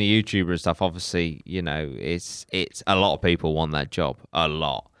 like being a YouTuber and stuff, obviously, it's a lot of people want that job, a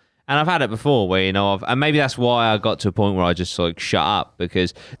lot. And I've had it before where, and maybe that's why I got to a point where I just shut up,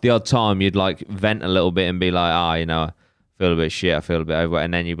 because the odd time you'd vent a little bit and be like, I feel a bit shit, I feel a bit over it.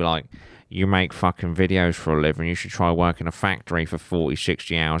 And then you'd be like, you make fucking videos for a living, you should try work in a factory for 40,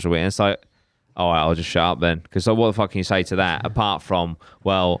 60 hours a week. And it's like, all right, I'll just shut up then. Because what the fuck can you say to that? Apart from,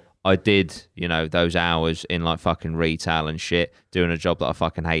 well, I did, those hours in fucking retail and shit, doing a job that I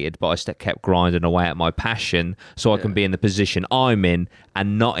fucking hated, but I kept grinding away at my passion so I can be in the position I'm in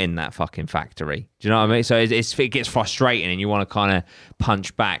and not in that fucking factory. Do you know what I mean? So it gets frustrating and you want to kind of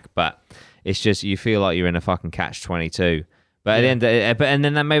punch back, but it's just, you feel like you're in a fucking catch-22. But at the end, and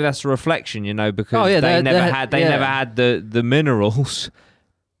then maybe that's a reflection, because they never had the minerals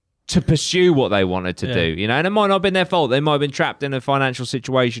to pursue what they wanted to do, and it might not have been their fault. They might have been trapped in a financial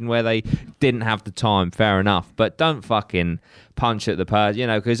situation where they didn't have the time. Fair enough, but don't fucking punch at the person,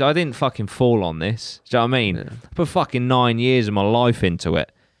 because I didn't fucking fall on this. Do you know what I mean? I put fucking 9 years of my life into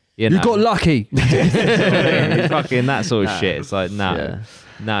it. You got lucky. Fucking that sort of shit. It's like no,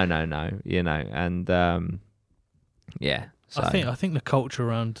 and So. I think the culture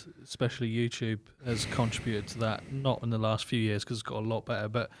around, especially YouTube, has contributed to that. Not in the last few years, because it's got a lot better,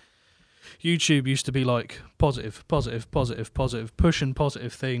 but YouTube used to be positive, pushing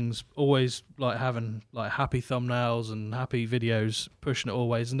positive things, always having happy thumbnails and happy videos, pushing it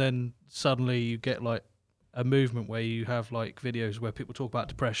always. And then suddenly you get a movement where you have videos where people talk about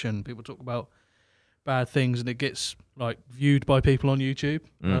depression, people talk about bad things, and it gets viewed by people on YouTube.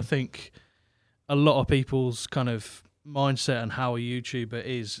 And I think a lot of people's kind of mindset and how a YouTuber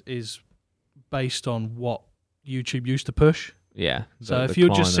is based on what YouTube used to push. Yeah. So if you're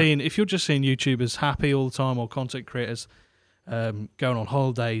just seeing YouTubers happy all the time, or content creators going on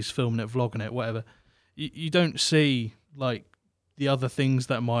holidays, filming it, vlogging it, whatever, you don't see the other things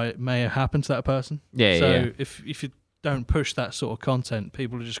that may have happened to that person. Yeah. So if you don't push that sort of content,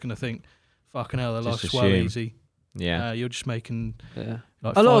 people are just going to think, fucking hell, their life's well easy. Yeah. You're just making a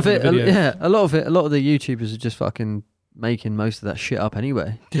lot of it. A lot of the YouTubers are just fucking making most of that shit up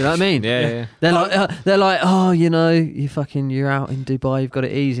anyway. Do you know what I mean? Yeah. They're like, oh, you're out in Dubai, you've got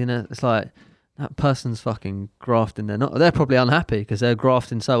it easy, and it's like that person's fucking grafting. They're probably unhappy because they're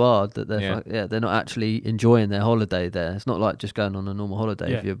grafting so hard that they're not actually enjoying their holiday there. It's not like just going on a normal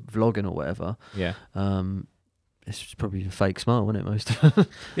holiday if you're vlogging or whatever. Yeah. It's probably a fake smile, isn't it? Most of it.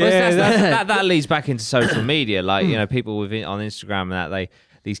 That leads back into social media. People on Instagram and that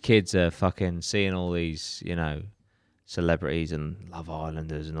these kids are fucking seeing all these, celebrities and Love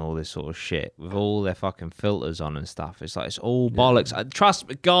Islanders and all this sort of shit with all their fucking filters on and stuff. It's it's all bollocks. Trust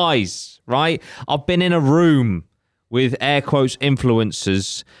me, guys, right? I've been in a room with air quotes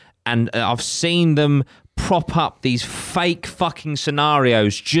influencers, and I've seen them prop up these fake fucking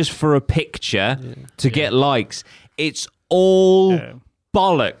scenarios just for a picture to get likes. It's all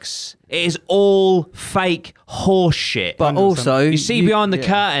bollocks. It is all fake horse shit. But also, you see behind the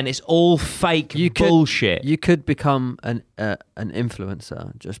curtain, it's all fake bullshit. You could become an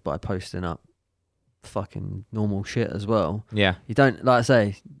influencer just by posting up fucking normal shit as well. Yeah. You don't, like I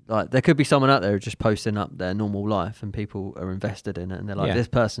say, like there could be someone out there just posting up their normal life and people are invested in it and they're like, this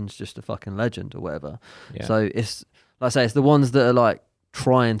person's just a fucking legend or whatever. Yeah. So it's, like I say, it's the ones that are like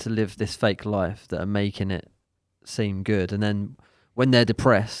trying to live this fake life that are making it seem good. And then when they're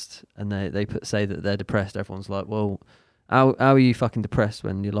depressed and they say that they're depressed, everyone's like, well, how are you fucking depressed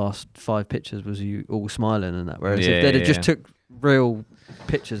when your last 5 pictures was you all smiling and that? Whereas if they'd have just took real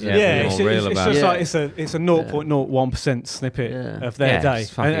pictures, it's just like it's a 0.01% snippet of their day,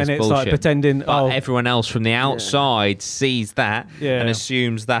 and it's like pretending. But everyone else from the outside sees that and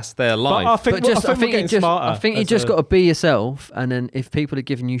assumes that's their life. But I think you just got to be yourself, and then if people are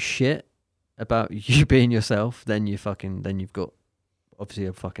giving you shit about you being yourself, then you've got obviously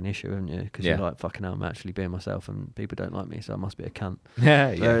a fucking issue, haven't you? Because you're like, fucking hell, I'm actually being myself and people don't like me, so I must be a cunt.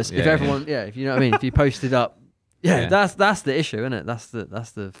 Whereas if everyone, if you know what I mean, if you posted up, that's the issue, isn't it? That's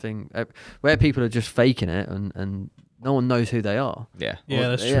the thing where people are just faking it and no one knows who they are.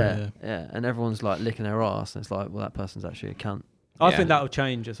 That's true. Yeah, and everyone's like licking their ass, and it's like, well, that person's actually a cunt. I think that'll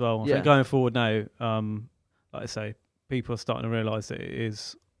change as well. I think going forward now, like I say, people are starting to realise that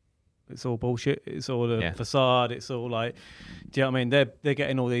it's all bullshit. It's all a facade. It's all like, do you know what I mean? They're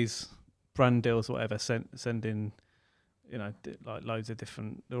getting all these brand deals, or whatever, sending, like loads of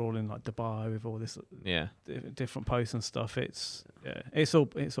different. They're all in like Dubai with all this, different posts and stuff. It's all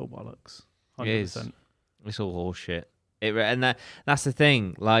bollocks. 100%. It is. It's all horseshit. And that's the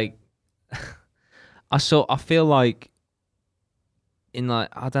thing. Like, I feel like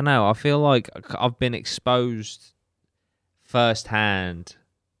I don't know. I feel like I've been exposed firsthand,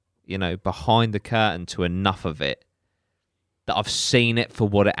 behind the curtain to enough of it that I've seen it for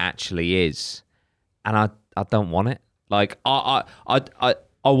what it actually is, and I don't want it. Like I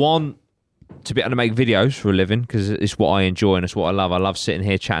want to be able to make videos for a living because it's what I enjoy and it's what I love. I love sitting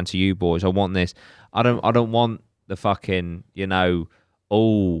here chatting to you boys. I want this. I don't want the fucking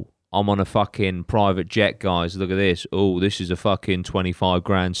I'm on a fucking private jet, guys. Look at this. Oh, this is a fucking 25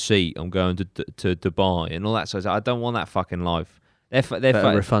 grand seat. I'm going to Dubai and all that. So I don't want that fucking life.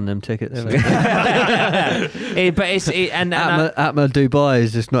 They're refund them tickets. But it's APMA Dubai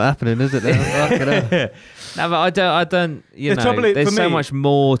is just not happening, is it? No, but I don't. There's so much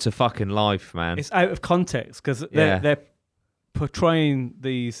more to fucking life, man. It's out of context because they're portraying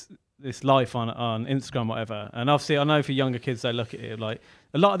this life on Instagram, whatever. And obviously, I know for younger kids, they look at it like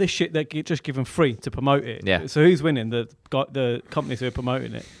a lot of this shit they just give them free to promote it. Yeah. So who's winning? The companies who are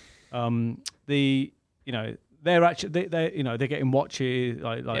promoting it. They're actually they're getting watches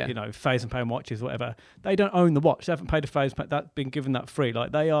like £1,000 watches, whatever. They don't own the watch. They haven't paid £1,000. That's been given that free.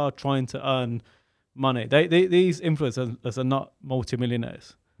 Like, they are trying to earn money. These influencers are not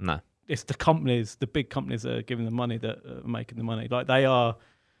multimillionaires. No, it's the companies, the big companies that are giving them money that are making the money. Like, they are.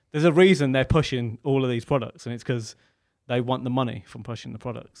 There's a reason they're pushing all of these products, and it's because they want the money from pushing the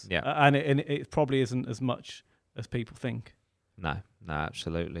products. Yeah, and it probably isn't as much as people think. No,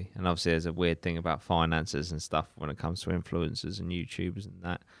 absolutely. And obviously there's a weird thing about finances and stuff when it comes to influencers and YouTubers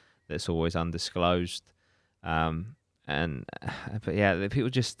and that's always undisclosed. But yeah, people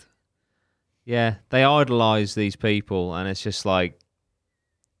just, they idolize these people, and it's just like,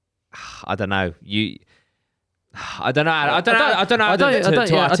 I don't know. I don't know how to articulate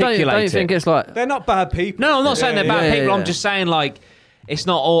it. I don't think it's like, they're not bad people. No, I'm not saying they're bad people. I'm just saying, like, it's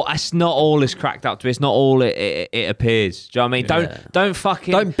not all it's cracked up to. It's not all it appears. Do you know what I mean? Don't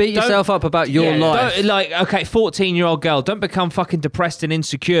beat yourself up about your life. 14-year-old girl, don't become fucking depressed and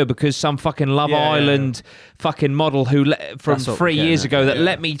insecure because some fucking Love Island fucking model from 3 years ago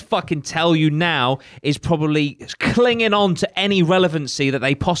let me fucking tell you now is probably clinging on to any relevancy that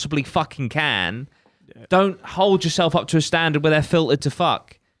they possibly fucking can. Yeah. Don't hold yourself up to a standard where they're filtered to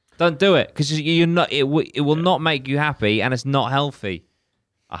fuck. Don't do it, because you're not. It will not make you happy, and it's not healthy.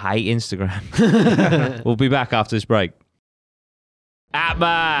 I hate Instagram. We'll be back after this break.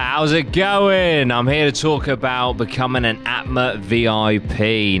 APMA, how's it going? I'm here to talk about becoming an APMA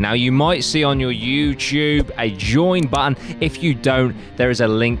VIP. Now, you might see on your YouTube a join button. If you don't, there is a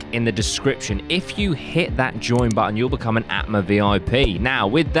link in the description. If you hit that join button, you'll become an APMA VIP. Now,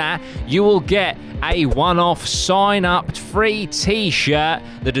 with that, you will get a one-off sign-up free t-shirt.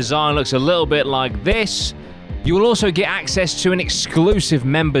 The design looks a little bit like this. You will also get access to an exclusive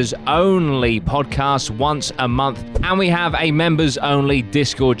members-only podcast once a month, and we have a members-only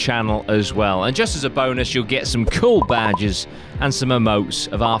Discord channel as well. And just as a bonus, you'll get some cool badges and some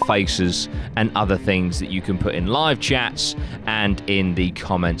emotes of our faces and other things that you can put in live chats and in the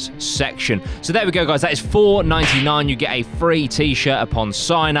comments section. So there we go, guys. That is $4.99. You get a free t-shirt upon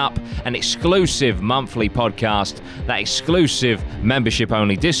sign up, an exclusive monthly podcast, that exclusive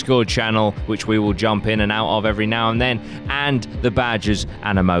membership-only Discord channel, which we will jump in and out of every now and then, and the badges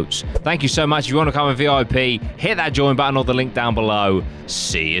and emotes. Thank you so much. If you want to come in VIP, hit that join button or the link down below.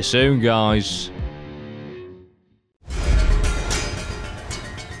 See you soon, guys.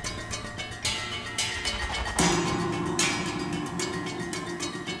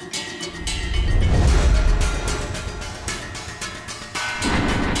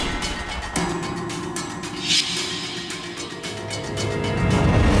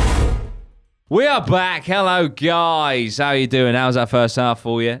 We are back. Hello, guys. How are you doing? How's that first half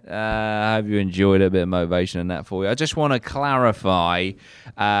for you? I hope you enjoyed a bit of motivation in that for you. I just want to clarify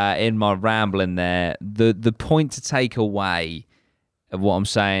in my rambling there, the point to take away of what I'm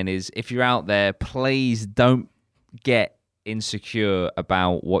saying is if you're out there, please don't get insecure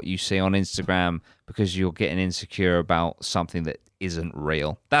about what you see on Instagram because you're getting insecure about something that isn't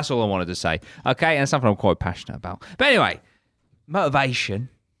real. That's all I wanted to say. Okay, and something I'm quite passionate about. But anyway, motivation.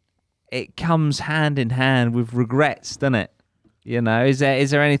 It comes hand in hand with regrets, doesn't it? You know, is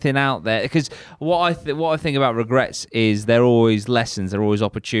there anything out there? Because what I think about regrets is they're always lessons, they're always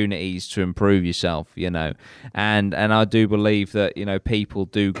opportunities to improve yourself. You know, and I do believe that people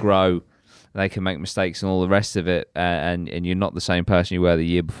do grow, they can make mistakes and all the rest of it, and you're not the same person you were the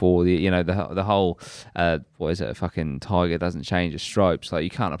year before. The whole what is it? A fucking tiger doesn't change its stripes. Like you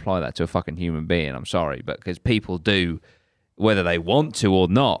can't apply that to a fucking human being. I'm sorry, but because people do. Whether they want to or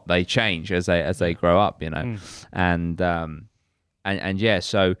not, they change as they grow up, and yeah.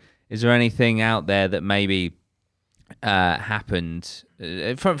 So, is there anything out there that maybe happened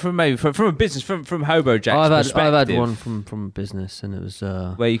from a business from Hobo Jack's perspective? I've had one from business, and it was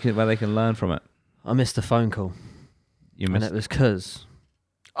where they can learn from it. I missed a phone call, and it was because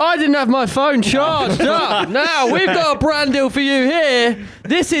I didn't have my phone charged up. Now, we've got a brand deal for you here.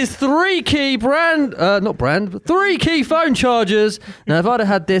 This is 3 key phone chargers. Now, if I'd have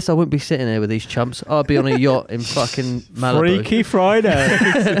had this, I wouldn't be sitting here with these chumps. I'd be on a yacht in fucking Malibu. Freaky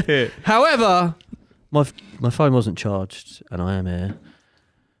Friday. However, my phone wasn't charged, and I am here.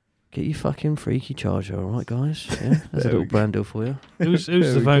 Get your fucking freaky charger, all right, guys? Yeah, there's a little brand deal for you. Who's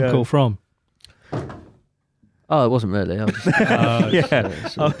the phone call from? Oh, it wasn't really. I was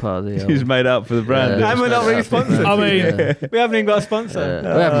just, part of the, he's made up for the brand. And we're not really sponsored. I mean, we haven't even got a sponsor. We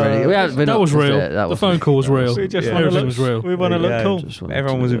haven't really. That was real. The phone call was real. Everything was real. We want to look cool.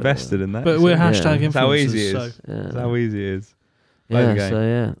 Everyone was invested in that. But we're hashtag influencers. How easy it is. So. That's how easy it is.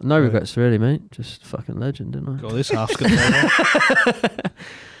 No regrets really, mate. Just fucking legend, didn't I? God, this half's gonna go wrong.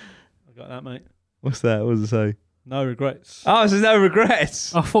 I got that, mate. What's that? What does it say? No regrets. Oh, so there's no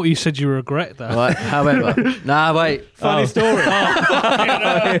regrets. I thought you said you regret that. Right, however. Nah, wait. Funny story.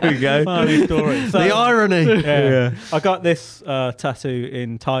 Here we go. Funny story. So, the irony. Yeah. I got this tattoo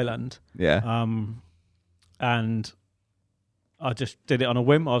in Thailand. Yeah. And I just did it on a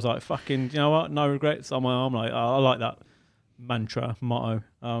whim. I was like, fucking, you know what? No regrets on my arm. Like, I like that mantra, motto.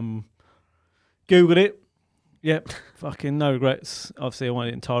 Googled it. Yep. Fucking no regrets. Obviously, I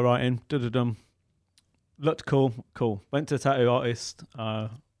wanted it in Thai writing. Dum. Looked cool. Went to a tattoo artist.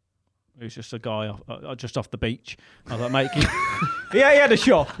 Who's just a guy just off the beach. I was like, mate, he had a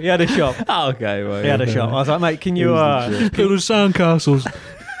shop. Oh, okay, well, he had a shop. I was like, mate, can you build sandcastles?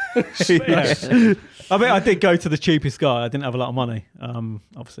 Yeah. I mean, I did go to the cheapest guy. I didn't have a lot of money,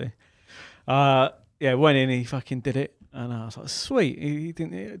 obviously. Went in. He fucking did it, and I was like, sweet. He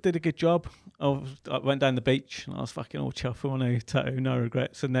did a good job. I went down the beach and I was fucking all chuffed on a tattoo, no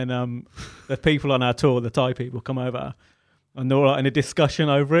regrets. And then the people on our tour, the Thai people, come over and they're all like in a discussion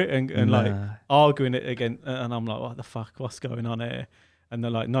over it and like arguing it again. And I'm like, what the fuck? What's going on here? And they're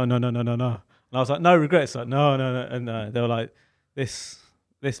like, no. And I was like, no regrets. Like, no. And they were like, this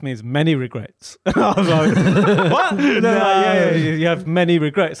means many regrets. And I was like, what? And they're like, yeah, you have many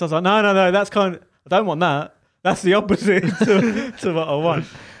regrets. I was like, no, that's I don't want that. That's the opposite to what I want.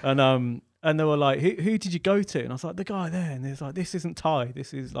 And they were like, who did you go to? And I was like, the guy there. And it's like, this isn't Thai.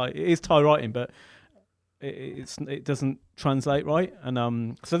 This is like, it is Thai writing, but it doesn't translate right.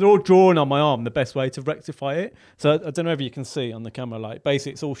 And so they're all drawing on my arm the best way to rectify it. So I don't know if you can see on the camera, like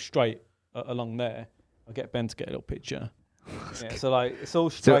basically it's all straight along there. I'll get Ben to get a little picture. Yeah, so like it's all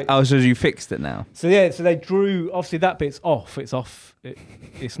straight. So you fixed it now? So yeah, so they drew, obviously that bit's off. It's off.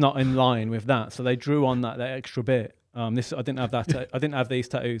 It's not in line with that. So they drew on that extra bit. This I didn't have that. I didn't have these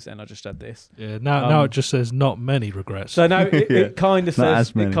tattoos, and I just had this. Yeah. Now it just says not many regrets. So now it kind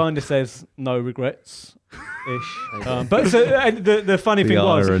of says no regrets. Ish. But so, the funny thing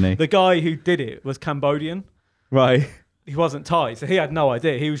was the guy who did it was Cambodian. Right. He wasn't Thai, so he had no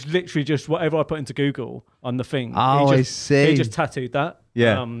idea. He was literally just whatever I put into Google on the thing. I see. He just tattooed that.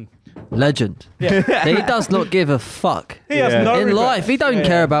 Yeah. Legend. Yeah. He does not give a fuck. He has no in regrets. life. He don't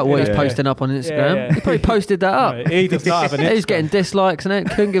care about what he's posting up on Instagram. Yeah. He probably posted that up. Right. He does not have an Instagram. He's getting dislikes and it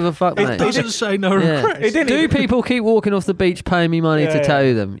couldn't give a fuck, mate. It doesn't say no regrets. Do people keep walking off the beach paying me money to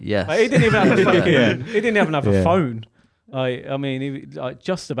tattoo them? Yes. He didn't even have a phone. He didn't even have a phone. I mean, he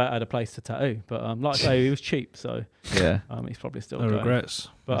just about had a place to tattoo, but like I say, he was cheap, so he's probably still no regrets.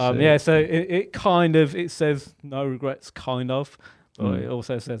 But so it kind of says no regrets, kind of. But it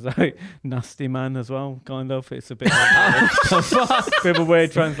also says nasty man as well, kind of. It's a bit bit of a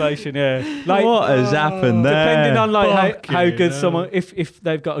weird translation, yeah. Like, what has happened there? Depending on like how good someone, if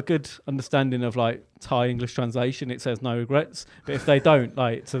they've got a good understanding of like Thai English translation, it says no regrets. But if they don't,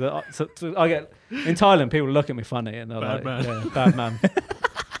 like, so I get in Thailand, people look at me funny and they're bad like, man. bad man.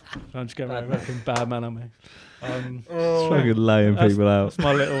 I'm just going around working bad man on me. It's fucking laying people out. That's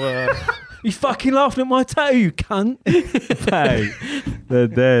my little. You fucking laughing at my tattoo, you cunt. Hey, they're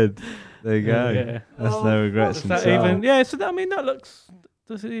dead. There you go. Yeah. That's no regrets. Does that even? Yeah. So I mean, that looks.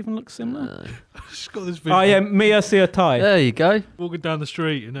 Does it even look similar? I've just got this video. Oh yeah, Mia see a Thai. There you go. Walking down the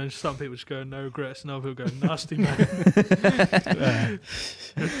street, and then some people just go no regrets, and other people go nasty man.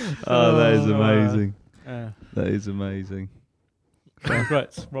 Oh, that is amazing. That is amazing. No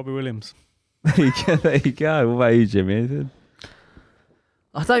regrets. Robbie Williams. There you go. What about you, Jimmy? Anything?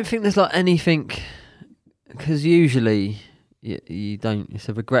 I don't think there's like anything, because usually you don't. It's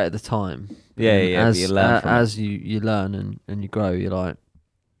a regret at the time. As you learn from as you learn and you grow, you're like,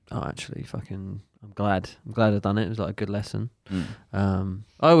 oh, actually, fucking, I'm glad I've done it. It was like a good lesson. I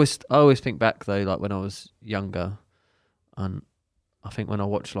always think back though, like when I was younger, and I think when I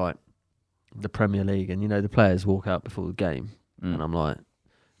watch like the Premier League, and the players walk out before the game, and I'm like,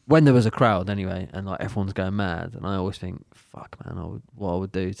 when there was a crowd anyway, and like everyone's going mad, and I always think, fuck man, what I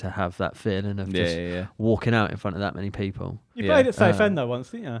would do to have that feeling of just walking out in front of that many people. You played at Southend though once,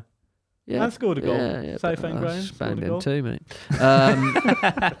 didn't you? Yeah, and scored a goal. Yeah, Southend Graham banged him too, mate.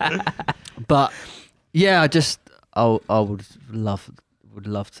 But yeah, I would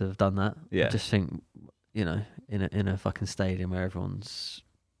love to have done that. Yeah, I just think, in a fucking stadium where everyone's.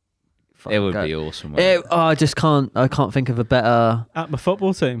 It would be awesome. I can't think of a better APMA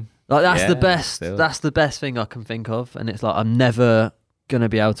football team. Like that's the best. Still. That's the best thing I can think of, and it's like I'm never gonna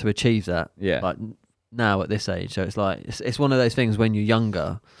be able to achieve that. Yeah. Like now at this age, so it's like it's one of those things when you're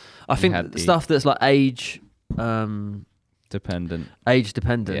younger. I think stuff that's like age dependent.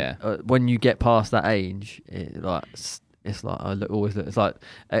 Yeah. When you get past that age, it's like it's like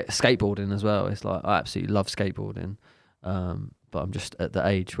skateboarding as well. It's like I absolutely love skateboarding. But I'm just at the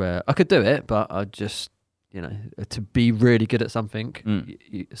age where I could do it, but I just, to be really good at something,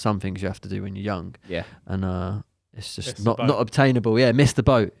 some things you have to do when you're young. Yeah. And it's just not obtainable. Yeah, miss the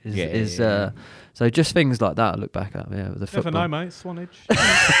boat so just things like that I look back at. Yeah, with the football. Never know, mate. Swanage.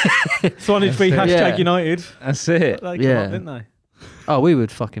 Swanage v # United. That's it. They came up, didn't they? Oh, we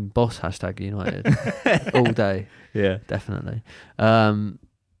would fucking boss # United all day. Yeah, definitely.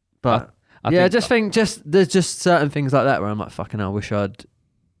 But. There's just certain things like that where I'm like, fucking hell, I wish I'd,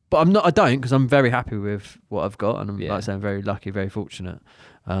 but I don't, because I'm very happy with what I've got, and I'm like saying very lucky, very fortunate.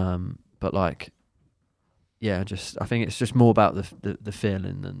 But like, I think it's just more about the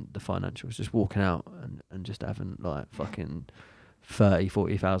feeling than the financials. Just walking out and just having like fucking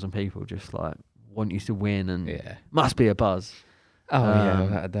 40,000 people just like want you to win, and must be a buzz. Oh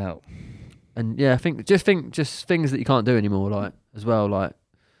without a doubt. And I think just things that you can't do anymore, like as well, like.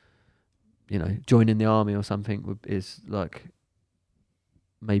 Joining the army or something is like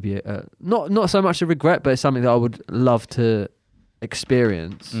maybe not so much a regret, but it's something that I would love to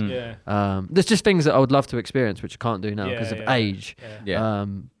experience. There's just things that I would love to experience which I can't do now because of age.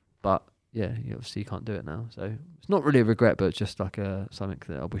 But you obviously can't do it now, so it's not really a regret, but it's just like something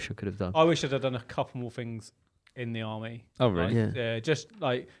that I wish I could have done. I wish I'd have done a couple more things in the army. Oh really? Yeah, just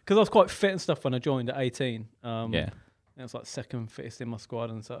like because I was quite fit and stuff when I joined at 18. It was like second fittest in my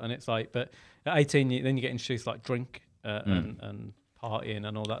squad, and it's like, but at 18, then you get introduced like drink and partying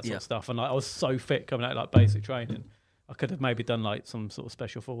and all that sort of stuff. And like I was so fit coming out like basic training, I could have maybe done like some sort of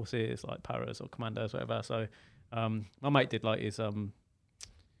special forces, like paras or commandos, whatever. So my mate did like his. I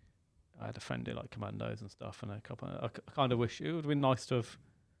had a friend who like commandos and stuff, and a couple. I kind of wish it would have been nice to have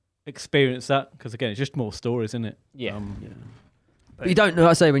experienced that, because again, it's just more stories, isn't it? But you don't know.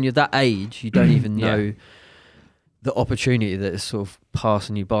 I say when you're that age, you don't even know. the opportunity that is sort of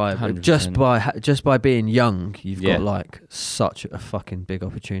passing you by. But 100%. just by being young, you've got like such a fucking big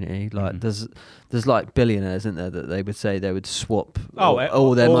opportunity. Like there's like billionaires, isn't there, that they would say they would swap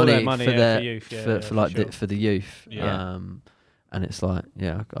all their money for their youth, for the youth. Yeah. And it's like,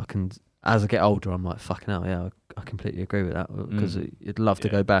 I can, as I get older, I'm like, fucking hell, yeah, I completely agree with that, because you'd love to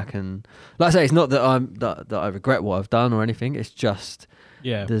go back and, like I say, it's not that I regret what I've done or anything. It's just,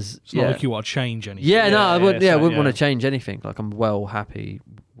 it's not like you want to change anything. I wouldn't want to change anything. Like, I'm well happy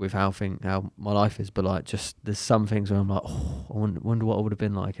with how my life is, but like, just there's some things where I'm like, oh, I wonder what it would have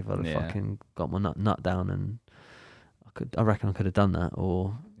been like if I'd have fucking got my nut down, and I reckon I could have done that,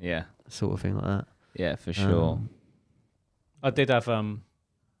 or sort of thing like that. Yeah, for sure. I did have one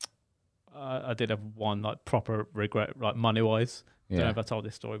like proper regret, like money wise. I don't know if I told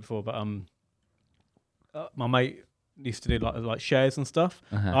this story before, but my mate used to do like shares and stuff.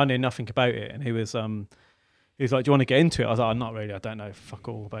 I knew nothing about it, and he was like, "Do you want to get into it?" I was like, "Not really. I don't know fuck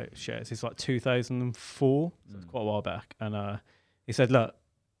all about shares." It's like 2004, so it's quite a while back, and he said, "Look,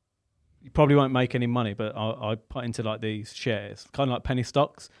 you probably won't make any money, but I put into like these shares, kind of like penny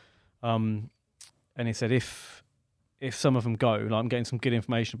stocks." And he said, if some of them go, like, I'm getting some good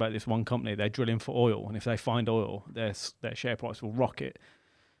information about this one company, they're drilling for oil, and if they find oil, their share price will rocket.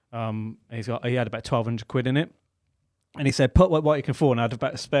 He had about 1,200 quid in it, and he said, put what you can afford. And I had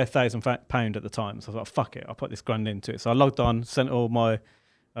about a spare £1,000 at the time, so I was like, fuck it, I'll put this grand into it. So I logged on, sent all my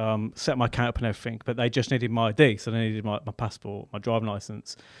set my account up and everything, but they just needed my ID, so they needed my passport, my driving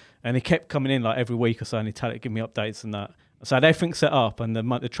license, and he kept coming in like every week or so, and he'd give me updates and that. So I had everything set up, and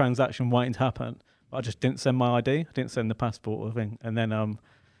the transaction waiting to happen. I just didn't send my ID. I didn't send the passport or thing. And then, and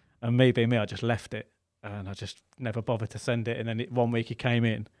me being me, I just left it, and I just never bothered to send it. And then 1 week he came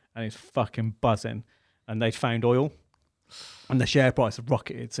in, and he's fucking buzzing, and they'd found oil, and the share price had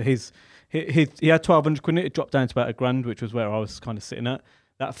rocketed. So he had 1,200 quid in it. It dropped down to about £1,000, which was where I was kind of sitting at.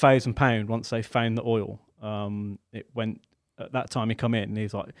 That £1,000, once they found the oil, it went. At that time he come in, and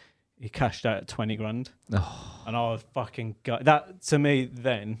he's like, he cashed out at 20 grand, and I was fucking that to me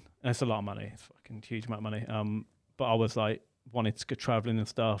then. That's a lot of money. It's a fucking huge amount of money. But I was like, wanted to go traveling and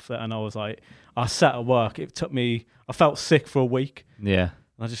stuff. And I was like, I sat at work. It took me, I felt sick for a week. Yeah.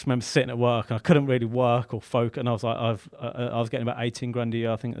 And I just remember sitting at work, and I couldn't really work or focus. And I was like, I was getting about 18 grand a year,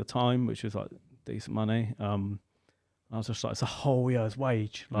 I think, at the time, which was like decent money. I was just like, it's a whole year's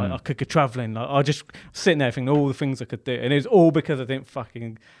wage. Like, I could go traveling. Like, I just sitting there thinking all the things I could do. And it was all because I didn't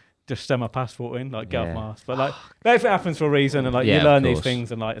fucking just send my passport in, like, get off my ass. But like, everything happens for a reason, and like, you learn these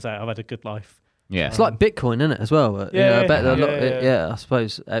things, and like I say, I've had a good life. Yeah, it's like Bitcoin, isn't it, as well? But, I bet I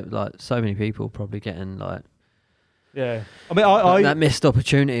suppose like so many people probably getting like, I mean, I that missed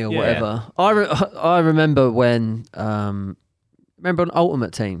opportunity or whatever. I remember when remember on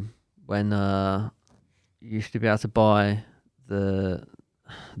Ultimate Team when you used to be able to buy the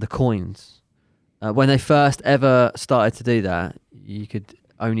coins when they first ever started to do that. You could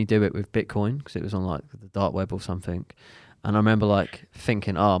only do it with Bitcoin because it was on like the dark web or something. And I remember like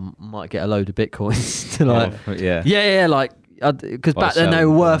thinking, I might get a load of Bitcoins to like, like, because back then they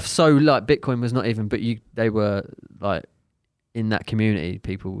were worth so, like, Bitcoin was not even, but they were like in that community,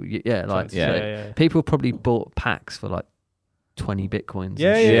 people, people probably bought packs for like 20 Bitcoins.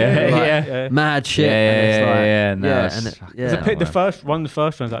 Mad shit. One of the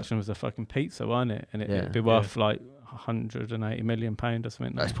first transactions was a fucking pizza, wasn't it? And it'd be worth like £180 million or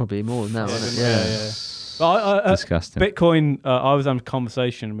something. That's probably more than that, isn't it? But disgusting. Bitcoin, I was having a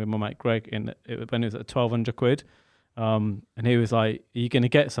conversation with my mate Greg when it was at 1,200 quid, and he was like, "Are you going to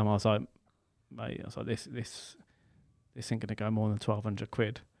get some?" I was like, "Mate, this ain't going to go more than 1,200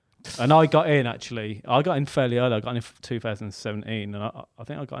 quid." And I got in fairly early. I got in 2017, and I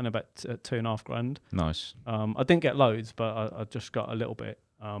think I got in about 2.5 grand. Nice. I didn't get loads, but I just got a little bit.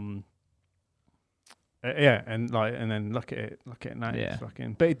 And then look at it now. It's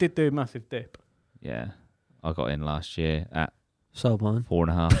fucking, but it did do a massive dip. Yeah, I got in last year at sold mine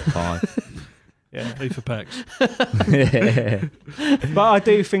 4.5, 5. FIFA packs. But I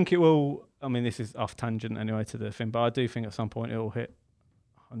do think it will. I mean, this is off tangent anyway to the thing, but I do think at some point it will hit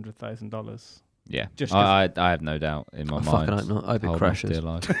 $100,000. Yeah, just I have no doubt in my mind. Fucking hope not. I hope it crashes.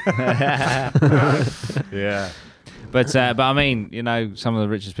 Yeah. But I mean, you know, some of the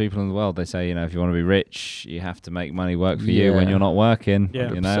richest people in the world, they say, you know, if you want to be rich, you have to make money work for you when you're not working.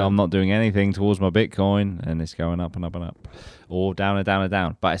 Yeah. You know, I'm not doing anything towards my Bitcoin, and it's going up and up and up, or down and down and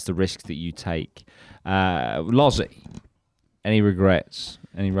down. But it's the risk that you take. Lozzie, any regrets?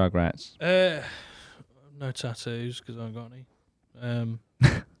 Any regrets? No tattoos because I haven't got any.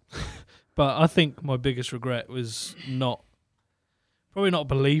 But I think my biggest regret was probably not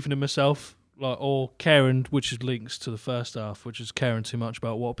believing in myself. like, or caring, which is links to the first half, which is caring too much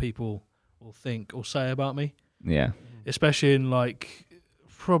about what people will think or say about me. Yeah. Especially in like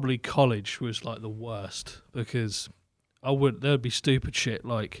probably college was like the worst, because there'd be stupid shit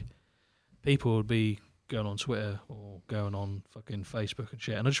like people would be going on Twitter or going on fucking Facebook and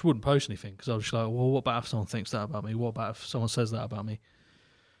shit, and I just wouldn't post anything because I was just like, well, what about if someone thinks that about me? What about if someone says that about me?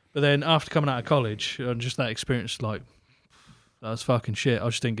 But then after coming out of college and just that experience, like, that was fucking shit. I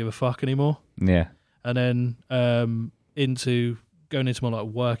just didn't give a fuck anymore. Yeah. And then into going into my like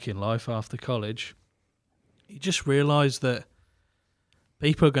working life after college, you just realise that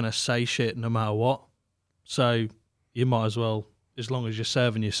people are going to say shit no matter what. So you might as well, as long as you're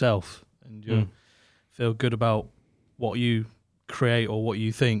serving yourself and you feel good about what you create or what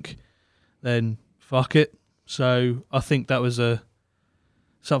you think, then fuck it. So I think that was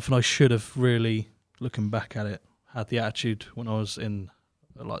something I should have really, looking back at it, had the attitude when I was in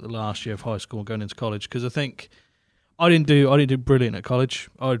like the last year of high school and going into college, because I think I didn't do brilliant at college.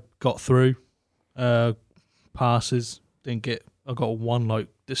 I got through passes, I got one like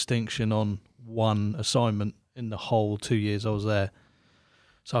distinction on one assignment in the whole 2 years I was there.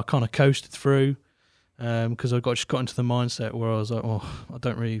 So I kind of coasted through because I just got into the mindset where I was like, well, I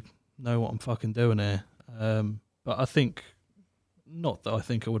don't really know what I'm fucking doing here. But I think, not that I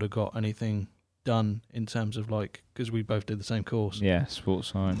think I would have got anything done in terms of like, because we both did the same course. Yeah, sports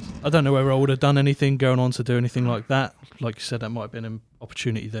science. I don't know whether I would have done anything going on to do anything like that. Like you said, that might have been an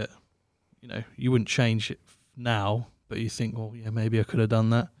opportunity that, you know, you wouldn't change it now, but you think, well, yeah, maybe I could have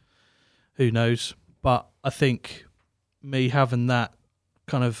done that. Who knows? But I think me having that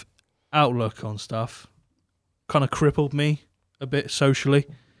kind of outlook on stuff kind of crippled me a bit socially.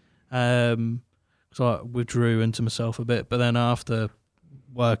 So I withdrew into myself a bit. But then after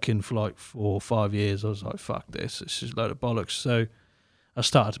working for like 4 or 5 years, I was like, fuck this. It's just a load of bollocks. So I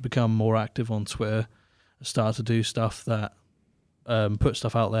started to become more active on Twitter. I started to do stuff that put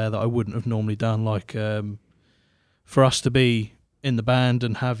stuff out there that I wouldn't have normally done, like for us to be in the band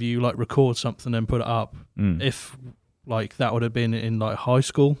and have you like record something and put it up. If like that would have been in like high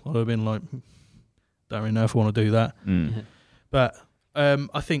school, I would have been like, don't really know if I want to do that. But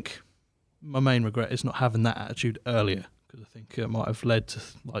I think my main regret is not having that attitude earlier, because I think it might have led to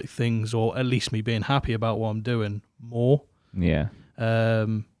like things, or at least me being happy about what I'm doing more. Yeah.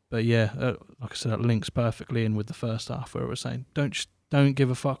 But yeah, like I said, that links perfectly in with the first half where it was saying, don't give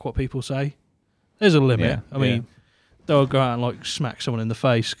a fuck what people say. There's a limit. Yeah. I mean, don't go out and like smack someone in the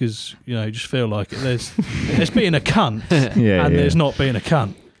face because, you know, you just feel like it. There's being a cunt and there's not being a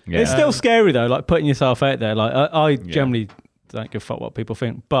cunt. Yeah. It's still scary though, like putting yourself out there. Like I generally don't give a fuck what people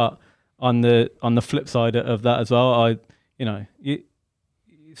think, but on the flip side of that as well, I'm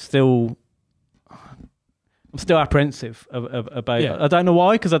still apprehensive about it. I don't know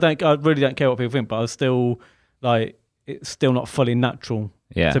why, because I really don't care what people think, but I was still like, it's still not fully natural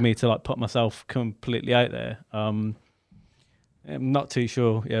to me to like put myself completely out there. I'm not too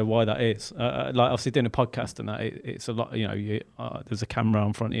sure why that is. Like obviously doing a podcast and that, it's a lot, you know, there's a camera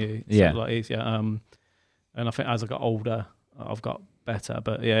in front of you. It's a lot easier. And I think as I got older, I've got better.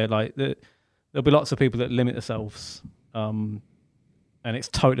 But yeah, like there'll be lots of people that limit themselves. And it's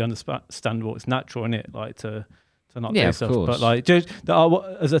totally understandable. It's natural, isn't it? Like to not do stuff. Course. But like, just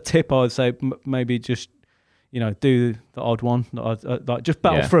as a tip, I would say maybe just, you know, do the odd one. Like just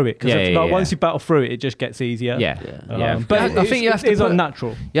battle through it, because once you battle through it, it just gets easier. But I think you have to. It's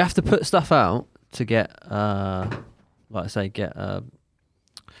unnatural. You have to put stuff out to get, like I say, get a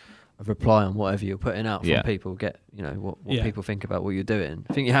reply on whatever you're putting out from people. Get, you know, what people think about what you're doing.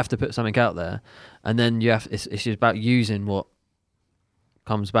 I think you have to put something out there, and then it's just about using what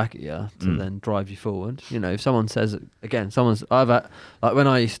comes back at you to then drive you forward. You know, if someone says, again, like when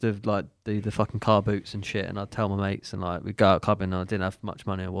I used to like do the fucking car boots and shit, and I'd tell my mates, and like we'd go out clubbing and I didn't have much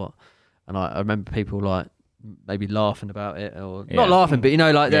money or what, and I remember people like maybe laughing about it, or not laughing, but you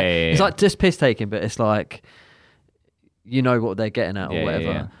know, like it's like just piss taking, but it's like, you know what they're getting at or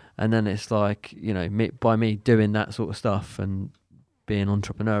whatever. And then it's like, you know, by me doing that sort of stuff and being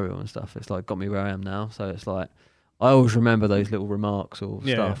entrepreneurial and stuff, it's like got me where I am now. So it's like, I always remember those little remarks or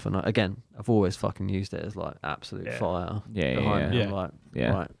stuff, and again, I've always fucking used it as like absolute fire behind me. I'm like,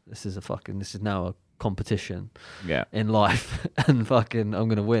 right, this is now a competition in life, and fucking I'm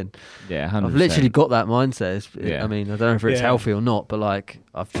gonna win. Yeah, 100%. I've literally got that mindset. I mean, I don't know if it's healthy or not, but like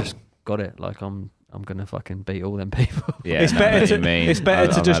I've just got it. Like I'm gonna fucking beat all them people. Yeah, it's better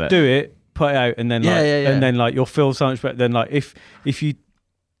to just do it, put it out, and then and then like you'll feel so much better. Then like if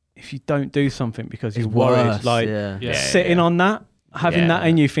you don't do something because you're worried, like sitting on that, having that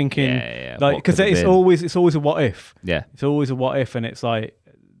in you, thinking like, because it's always a what if. Yeah, it's always a what if, and it's like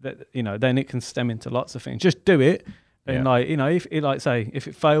that, you know, then it can stem into lots of things. Just do it. And like, you know, if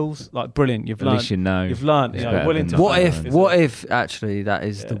it fails, like, brilliant, you've learned. At least you know. You've learned. You know, willing to. What if actually that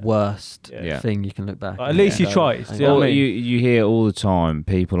is the worst thing you can look back? Like, at least you tried. You hear all the time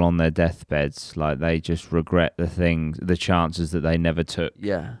people on their deathbeds, like, they just regret the chances that they never took.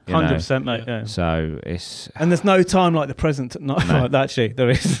 Yeah, 100%, mate. Yeah. So and there's no time like the present. Like, actually, there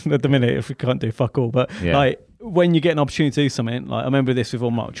is at the minute if we can't do fuck all. But like, when you get an opportunity to do something, like, I remember this with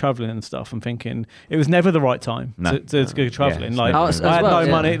all my traveling and stuff. I'm thinking it was never the right time to go traveling. Like, I had no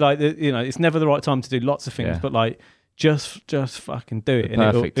money. Like, you know, it's never the right time to do lots of things. But like, just fucking do it. The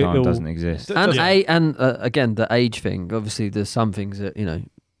perfect time doesn't exist. And again, the age thing. Obviously, there's some things that, you know,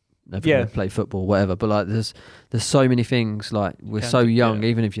 never gonna play football, whatever. But like, there's so many things. Like, we're so young.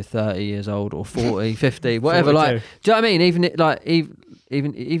 Even if you're 30 years old or 40, 50, whatever. 42. Like, do you know what I mean?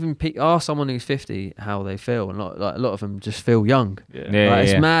 Even ask someone who's 50 how they feel, and like a lot of them just feel young.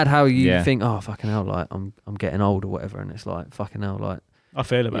 It's mad how you think, oh fucking hell, like I'm getting old or whatever, and it's like fucking hell, like I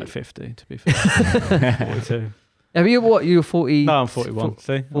feel about 50 to be fair. 42. Have you what? You're 40? No, I'm 41.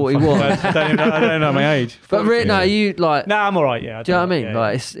 See, 41. I don't know my age. But really, no, you like. No, I'm all right. Yeah. Do you know what I mean?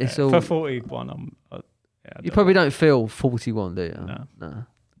 Like, it's all for 41. You probably don't feel 41, do you? No.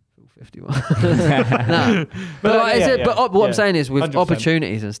 51. No. But what I'm saying is, with 100%.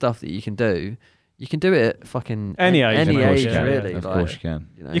 Opportunities and stuff that you can do it at fucking any age, really. Of course you can.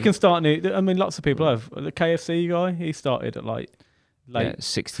 You can start new. I mean, lots of people have. The KFC guy, he started at like late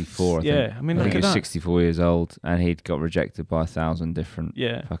 64. I think. Yeah, I mean, I think look he was at 64 years old, and he'd got rejected by 1,000 different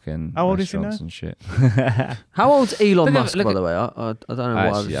fucking How old is he now? and shit. How old's Elon Musk, by the way? I don't know.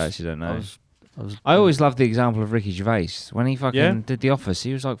 I actually don't know. I always loved the example of Ricky Gervais when he fucking did The Office.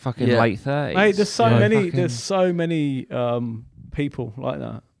 He was like fucking late 30s. Mate, there's so many people like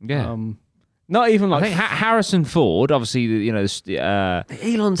that. Yeah. Not even like I think Harrison Ford, obviously, you know,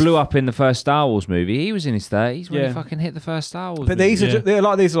 Elon's blew up in the first Star Wars movie. He was in his 30s when he fucking hit the first Star Wars. But movie.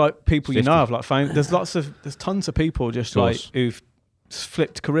 these are like people 50. You know of, like fame. There's tons of people just like who've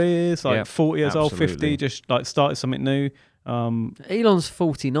flipped careers, like 40 years old, 50, just like started something new. Elon's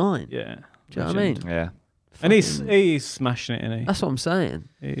 49. Yeah. Do you know what I mean? Yeah. And he's smashing it, isn't he? That's what I'm saying.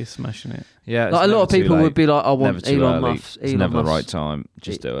 He's smashing it. Yeah. Like, a lot of people would be like, I want Elon Musk. It's never the right time.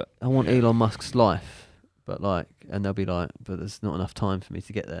 Just do it. I want Elon Musk's life. But like, and they'll be like, but there's not enough time for me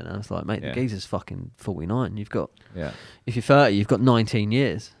to get there. And it's like, mate, the geezer's fucking 49. You've got, if you're 30, you've got 19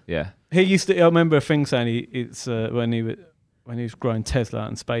 years. Yeah. He used to, I remember a thing saying when he was growing Tesla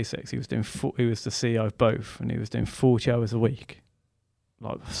and SpaceX, he was the CEO of both, and he was doing 40 hours a week.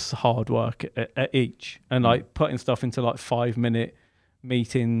 Like hard work at each, and like putting stuff into like 5-minute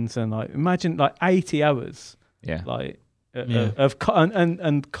meetings, and like imagine like 80 hours, of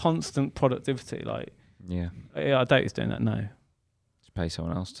constant productivity. Like, I doubt he's doing that now. Just pay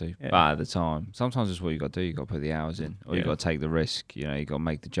someone else to. Yeah. But at the time, sometimes it's what you got to do. You got to put the hours in, or you got to take the risk. You know, you got to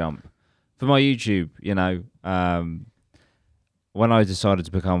make the jump. For my YouTube, you know, when I decided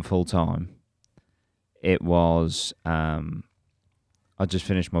to become full time, it was. I just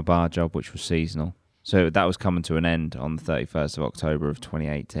finished my bar job, which was seasonal. So that was coming to an end on the 31st of October of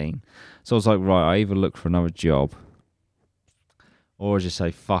 2018. So I was like, right, I either look for another job or just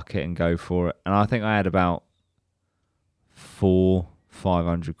say fuck it and go for it. And I think I had about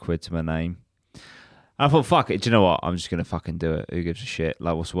 500 quid to my name. And I thought, fuck it, do you know what? I'm just going to fucking do it. Who gives a shit?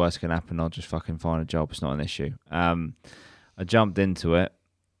 Like, what's the worst going to happen? I'll just fucking find a job. It's not an issue. I jumped into it.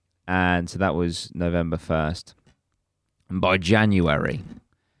 And so that was November 1st. And by January,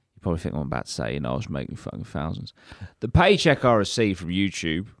 you probably think what I'm about to say, you know, I was making fucking thousands. The paycheck I received from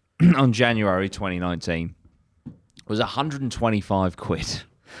YouTube on January 2019 was 125 quid.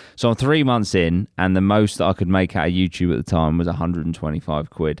 So I'm 3 months in, and the most that I could make out of YouTube at the time was 125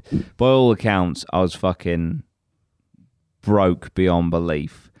 quid. By all accounts, I was fucking broke beyond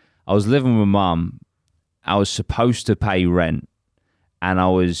belief. I was living with Mum. I was supposed to pay rent, and I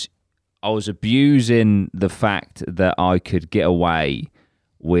was abusing the fact that I could get away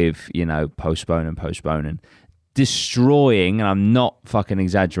with, you know, postponing, destroying, and I'm not fucking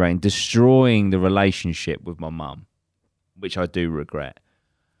exaggerating, destroying the relationship with my mum, which I do regret.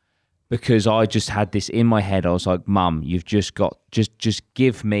 Because I just had this in my head. I was like, Mum, you've just got, just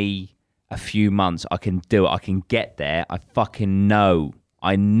give me a few months. I can do it. I can get there. I fucking know.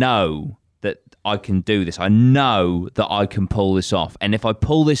 I know that I can do this. I know that I can pull this off. And if I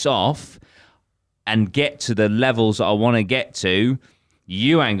pull this off and get to the levels that I want to get to,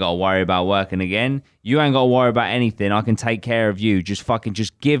 you ain't got to worry about working again. You ain't got to worry about anything. I can take care of you. Just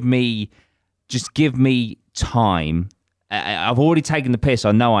give me time. I've already taken the piss.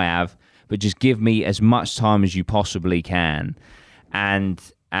 I know I have. But just give me as much time as you possibly can. And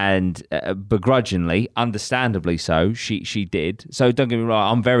begrudgingly, understandably so, she did. So don't get me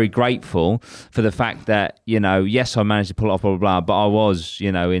wrong, I'm very grateful for the fact that, yes, I managed to pull it off, blah, blah, blah, but I was,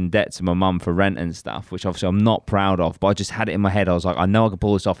 in debt to my mum for rent and stuff, which obviously I'm not proud of, but I just had it in my head. I was like, I know I can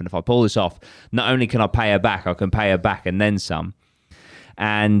pull this off, and if I pull this off, not only can I pay her back, I can pay her back and then some.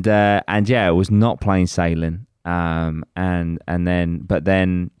 And yeah, it was not plain sailing. But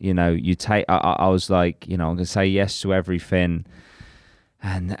then, you take, I was like, I'm going to say yes to everything.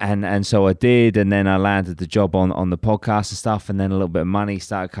 And so I did, and then I landed the job on the podcast and stuff, and then a little bit of money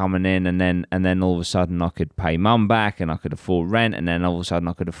started coming in, and then all of a sudden I could pay mum back, and I could afford rent, and then all of a sudden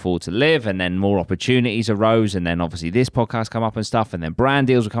I could afford to live, and then more opportunities arose, and then obviously this podcast come up and stuff, and then brand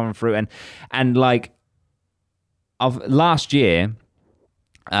deals were coming through, and like last year,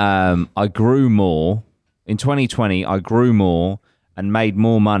 I grew more. In 2020, I grew more and made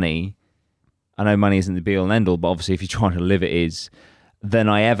more money. I know money isn't the be all and end all, but obviously if you're trying to live, it is, than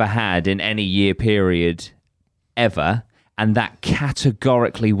I ever had in any year period ever. And that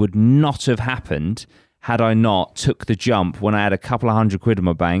categorically would not have happened had I not took the jump when I had a couple of £100 in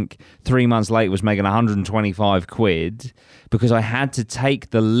my bank. 3 months later was making 125 quid, because I had to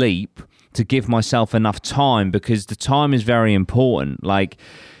take the leap to give myself enough time, because the time is very important. Like,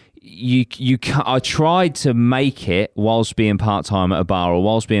 I tried to make it whilst being part-time at a bar, or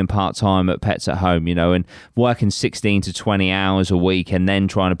whilst being part-time at Pets at Home, and working 16 to 20 hours a week, and then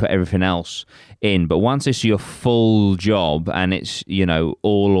trying to put everything else in. But once it's your full job and it's,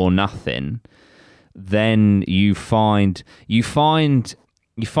 all or nothing, then you find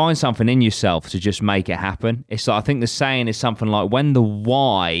something in yourself to just make it happen. It's like, I think the saying is something like, when the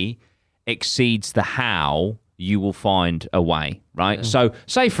why exceeds the how, you will find a way, right? Yeah. So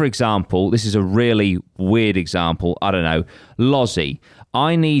say, for example, this is a really weird example. I don't know, Lozzie,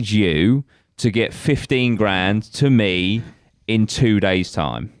 I need you to get 15 grand to me in 2 days'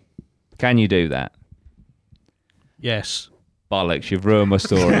 time. Can you do that? Yes. Bollocks, you've ruined my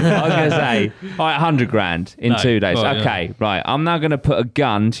story. I was going to say, all right, 100 grand in 2 days. Right, okay, yeah. Right. I'm now going to put a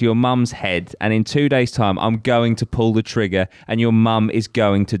gun to your mum's head, and in 2 days' time, I'm going to pull the trigger, and your mum is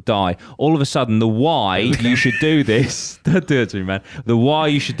going to die. All of a sudden, the why you should do this, don't do it to me, man. The why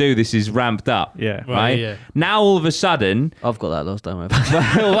you should do this is ramped up. Yeah. Right? Yeah. Now, all of a sudden... I've got that lost, don't worry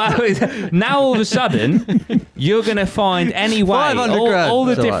about it. Now, all of a sudden, you're going to find any way, 500 grand. all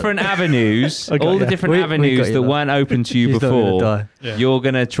the It's all right. different avenues, Okay, all the yeah. different We avenues got you, that though. weren't open to you She's not before. gonna die. Yeah. You're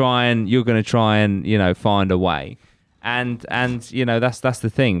gonna try and find a way, and that's the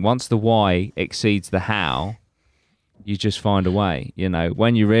thing. Once the why exceeds the how, you just find a way.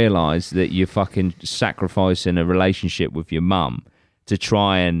 When you realise that you're fucking sacrificing a relationship with your mum to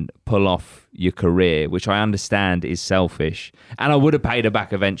try and pull off your career, which I understand is selfish, and I would have paid her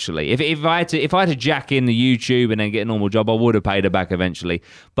back eventually. If I had to jack in the YouTube and then get a normal job, I would have paid her back eventually,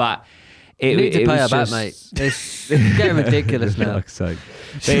 but. You need to pay her was back, just- mate. It's getting ridiculous now. Fuck's sake.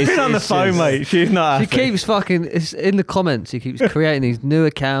 She's been on the phone, mate. She's not She happy. keeps fucking. It's in the comments. She keeps creating these new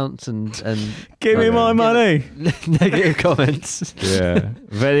accounts and Give me my money. negative comments. Yeah,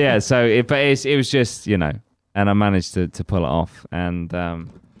 but yeah. So it was just and I managed to pull it off, and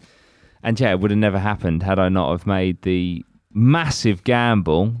yeah, it would have never happened had I not have made the massive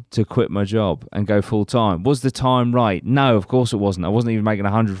gamble to quit my job and go full time. Was the time right? No, of course it wasn't. I wasn't even making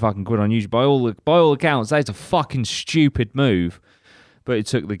 100 fucking quid on YouTube. By all accounts, that's a fucking stupid move. But it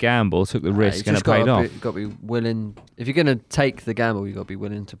took the gamble, took the risk, and it paid off. You've got to be willing. If you're going to take the gamble, you've got to be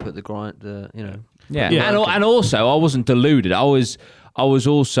willing to put the grind. Yeah, Yeah. And also I wasn't deluded. I was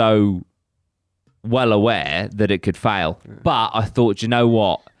also well aware that it could fail. But I thought, you know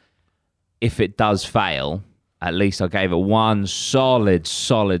what? If it does fail, at least I gave it one solid go.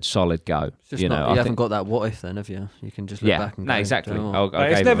 It's just you haven't got that what if then, have you? You can just look back and go, exactly. "Do you know what?"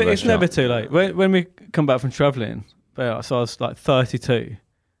 It's never too late. When we come back from travelling, so I was like 32.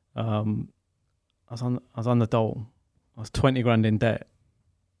 I was on the dole. I was 20 grand in debt.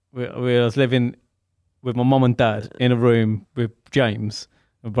 I was living with my mum and dad in a room with James.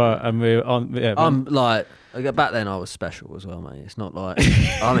 And we were on. Yeah, I'm like, back then I was special as well, mate. It's not like,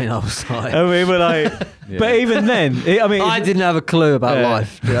 I was like, and we were like, but even then, I didn't have a clue about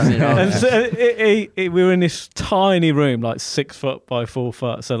life. Do you know what I mean? And so we were in this tiny room, like 6 foot by 4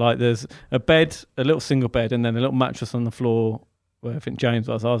 foot. So like, there's a bed, a little single bed, and then a little mattress on the floor where I think James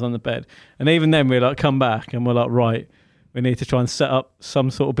was. I was on the bed, and even then we like come back and we're like, right, we need to try and set up some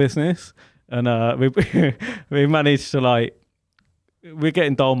sort of business, and we managed to like. We're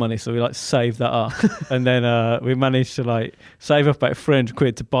getting dole money, so we like save that up, and then we managed to like save up about 300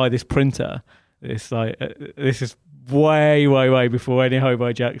 quid to buy this printer. It's like this is way before any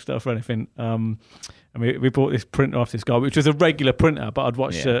Hobo Jack stuff or anything. And we bought this printer off this guy, which was a regular printer, but I'd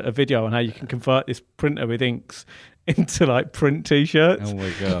watched a video on how you can convert this printer with inks into like print T-shirts. Oh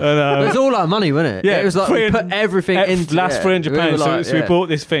my god! And, it was all our money, wasn't it? Yeah, it was like we put everything into last £300. Like, so we bought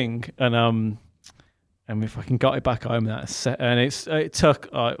this thing, and we fucking got it back home. And it took.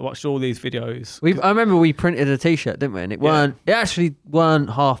 I watched all these videos. I remember we printed a T-shirt, didn't we? And it actually weren't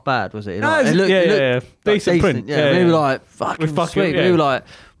half bad, was it? No, Like, it looked like decent print. Yeah, we were like fucking sweet. Yeah. We were like,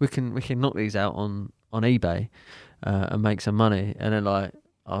 we can knock these out on eBay and make some money. And then like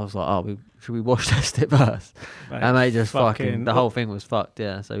I was like, should we wash test it first? Mate, and they just fucking the whole thing was fucked.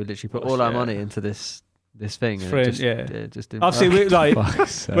 Yeah, so we literally put all our money into this thing. And it just didn't obviously work. we, like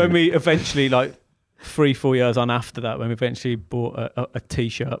when we eventually like 3-4 years on after that, when we eventually bought a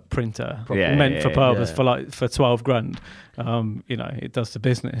T-shirt printer meant for purpose for 12 grand, it does the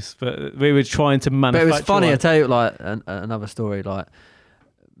business. But we were trying to manufacture. But it was funny. I tell you, like another story. Like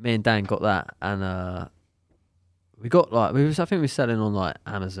me and Dan got that, and we got like I think we were selling on like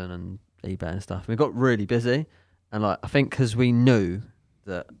Amazon and eBay and stuff. We got really busy, and like I think because we knew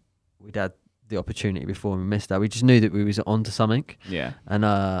that we'd had the opportunity before and we missed that, we just knew that we was onto something. Yeah. And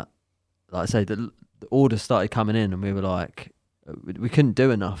like I say, the orders started coming in, and we were like, we couldn't do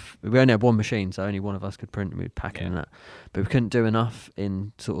enough. We only had one machine, so only one of us could print, and we'd pack it and that. But we couldn't do enough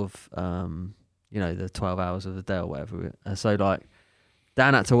in sort of the 12 hours of the day or whatever. And so like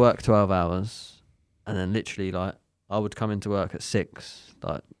Dan had to work 12 hours, and then literally like I would come into work at 6,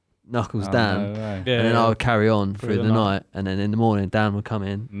 like knuckles down, and then I would carry on through the night, and then in the morning Dan would come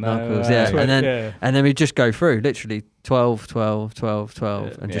in, knuckles, and then we'd just go through literally 12,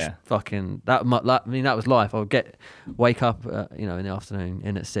 and just fucking that. I mean, that was life. I would wake up, in the afternoon,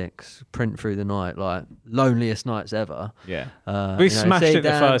 in at 6, print through the night, like loneliest nights ever. Yeah, we smashed it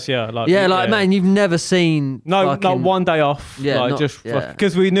the first year. Man, you've never seen not one day off.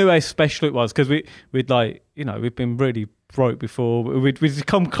 Because we knew how special it was. Because we'd like we've been really broke before. We'd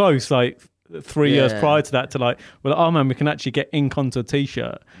come close like 3 years prior to that to like, well, oh man, we can actually get ink onto a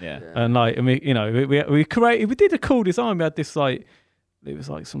T-shirt. And like, and we created, we did a cool design. We had this like, it was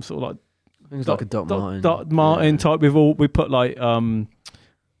like some sort of like, it was like a Doc Martin type. We put like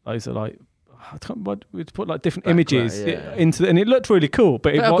those are like, I can't remember, we'd put like different images into, and it looked really cool.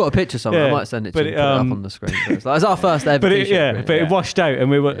 But I've got a picture somewhere. I might send it to you. Put it up on the screen. It was our first ever. But it washed out,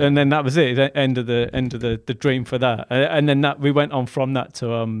 and and then that was it. End of the dream for that. And then we went on from that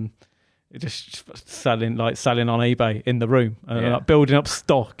to just selling on eBay in the room, and like building up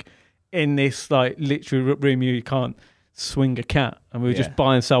stock in this like literally room you can't swing a cat, and we would just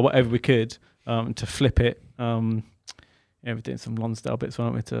buy and sell whatever we could to flip it. We're doing some Lonsdale bits,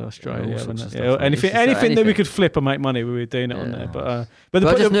 weren't we, to Australia? Anything that we could flip and make money, we were doing it on there. But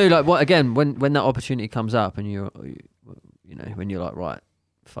I just knew, like, what again, when that opportunity comes up, and when you're like, right,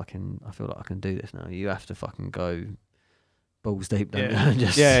 fucking, I feel like I can do this now. You have to fucking go balls deep, don't you?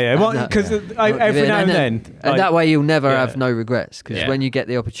 Because every now and then, and that way you'll never have no regrets. Because when you get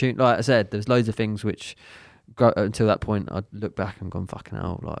the opportunity, like I said, there's loads of things which, until that point, I'd look back and gone, fucking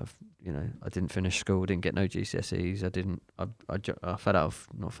hell, like, I didn't finish school, didn't get no GCSEs. I fell out of,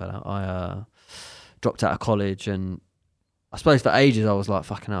 not fell out, I dropped out of college, and I suppose for ages I was like,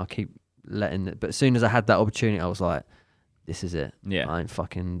 fucking hell, I keep letting it. But as soon as I had that opportunity, I was like, this is it. Yeah. I'm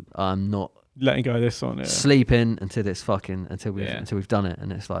not letting go of this on. Sleeping until we've done it.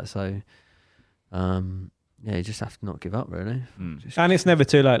 And it's like, so, you just have to not give up, really. And it's never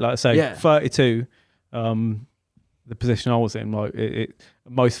too late. Like I say, 32, the position I was in, like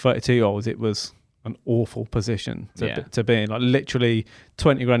most 32-year-olds, it was an awful position to be in. Like literally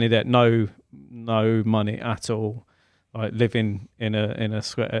 20 grand a day, no money at all. Like living in a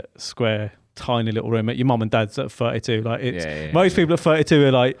square tiny little room at your mum and dad's at 32. Like most people at 32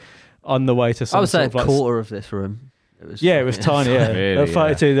 are like on the way to some. I would say sort of a quarter of this room. It was tiny. Really,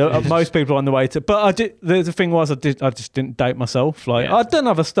 32. Most people are on the way to. But the thing was, I just didn't date myself. Like I'd done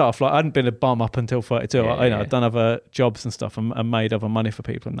other stuff. Like I hadn't been a bum up until 32. I'd done other jobs and stuff and made other money for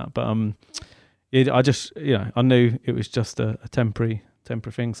people and that. But I just I knew it was just a temporary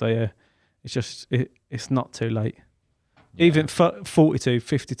thing. So it's not too late. Even 42,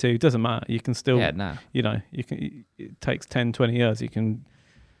 52 doesn't matter. You can still you can. It takes 10, 20 years. You can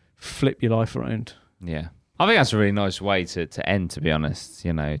flip your life around. Yeah. I think that's a really nice way to end, to be honest.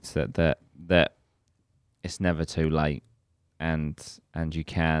 It's that it's never too late, and you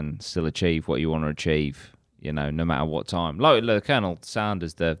can still achieve what you want to achieve, no matter what time. Like Colonel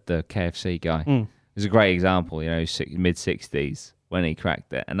Sanders, the KFC guy, is a great example. Mid-60s when he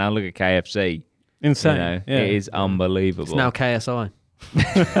cracked it, and now look at KFC. Insane. It is unbelievable. It's now KSI.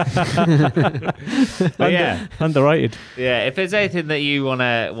 Yeah, underrated. Yeah, if there's anything that you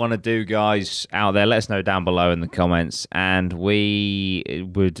wanna do, guys out there, let us know down below in the comments, and we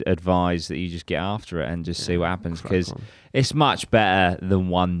would advise that you just get after it and just see what happens, because it's much better than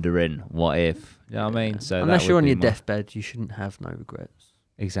wondering what if. You know what I mean? So unless you're on your deathbed, you shouldn't have no regrets.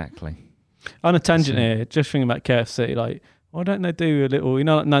 Exactly. On a tangent here, just thinking about KFC, like, why don't they do a little, you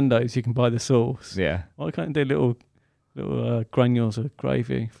know, like Nando's, you can buy the sauce. Yeah. Why can't they do little granules of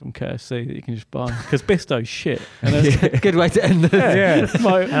gravy from KFC that you can just buy? Because Bisto's shit. And Good way to end this. Yeah.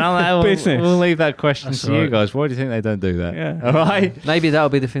 Business. We'll leave that question to you guys. Why do you think they don't do that? Yeah. All right. Maybe that'll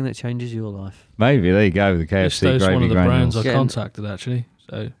be the thing that changes your life. Maybe. There you go. The KFC Bisto's gravy one of the granules. brands I contacted, actually.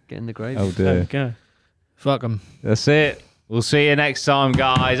 So Get in the gravy. Oh, There we dear. go. fuck them. That's it. We'll see you next time,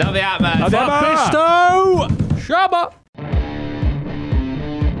 guys. Up the APMA. Fuck Bisto! Shabba!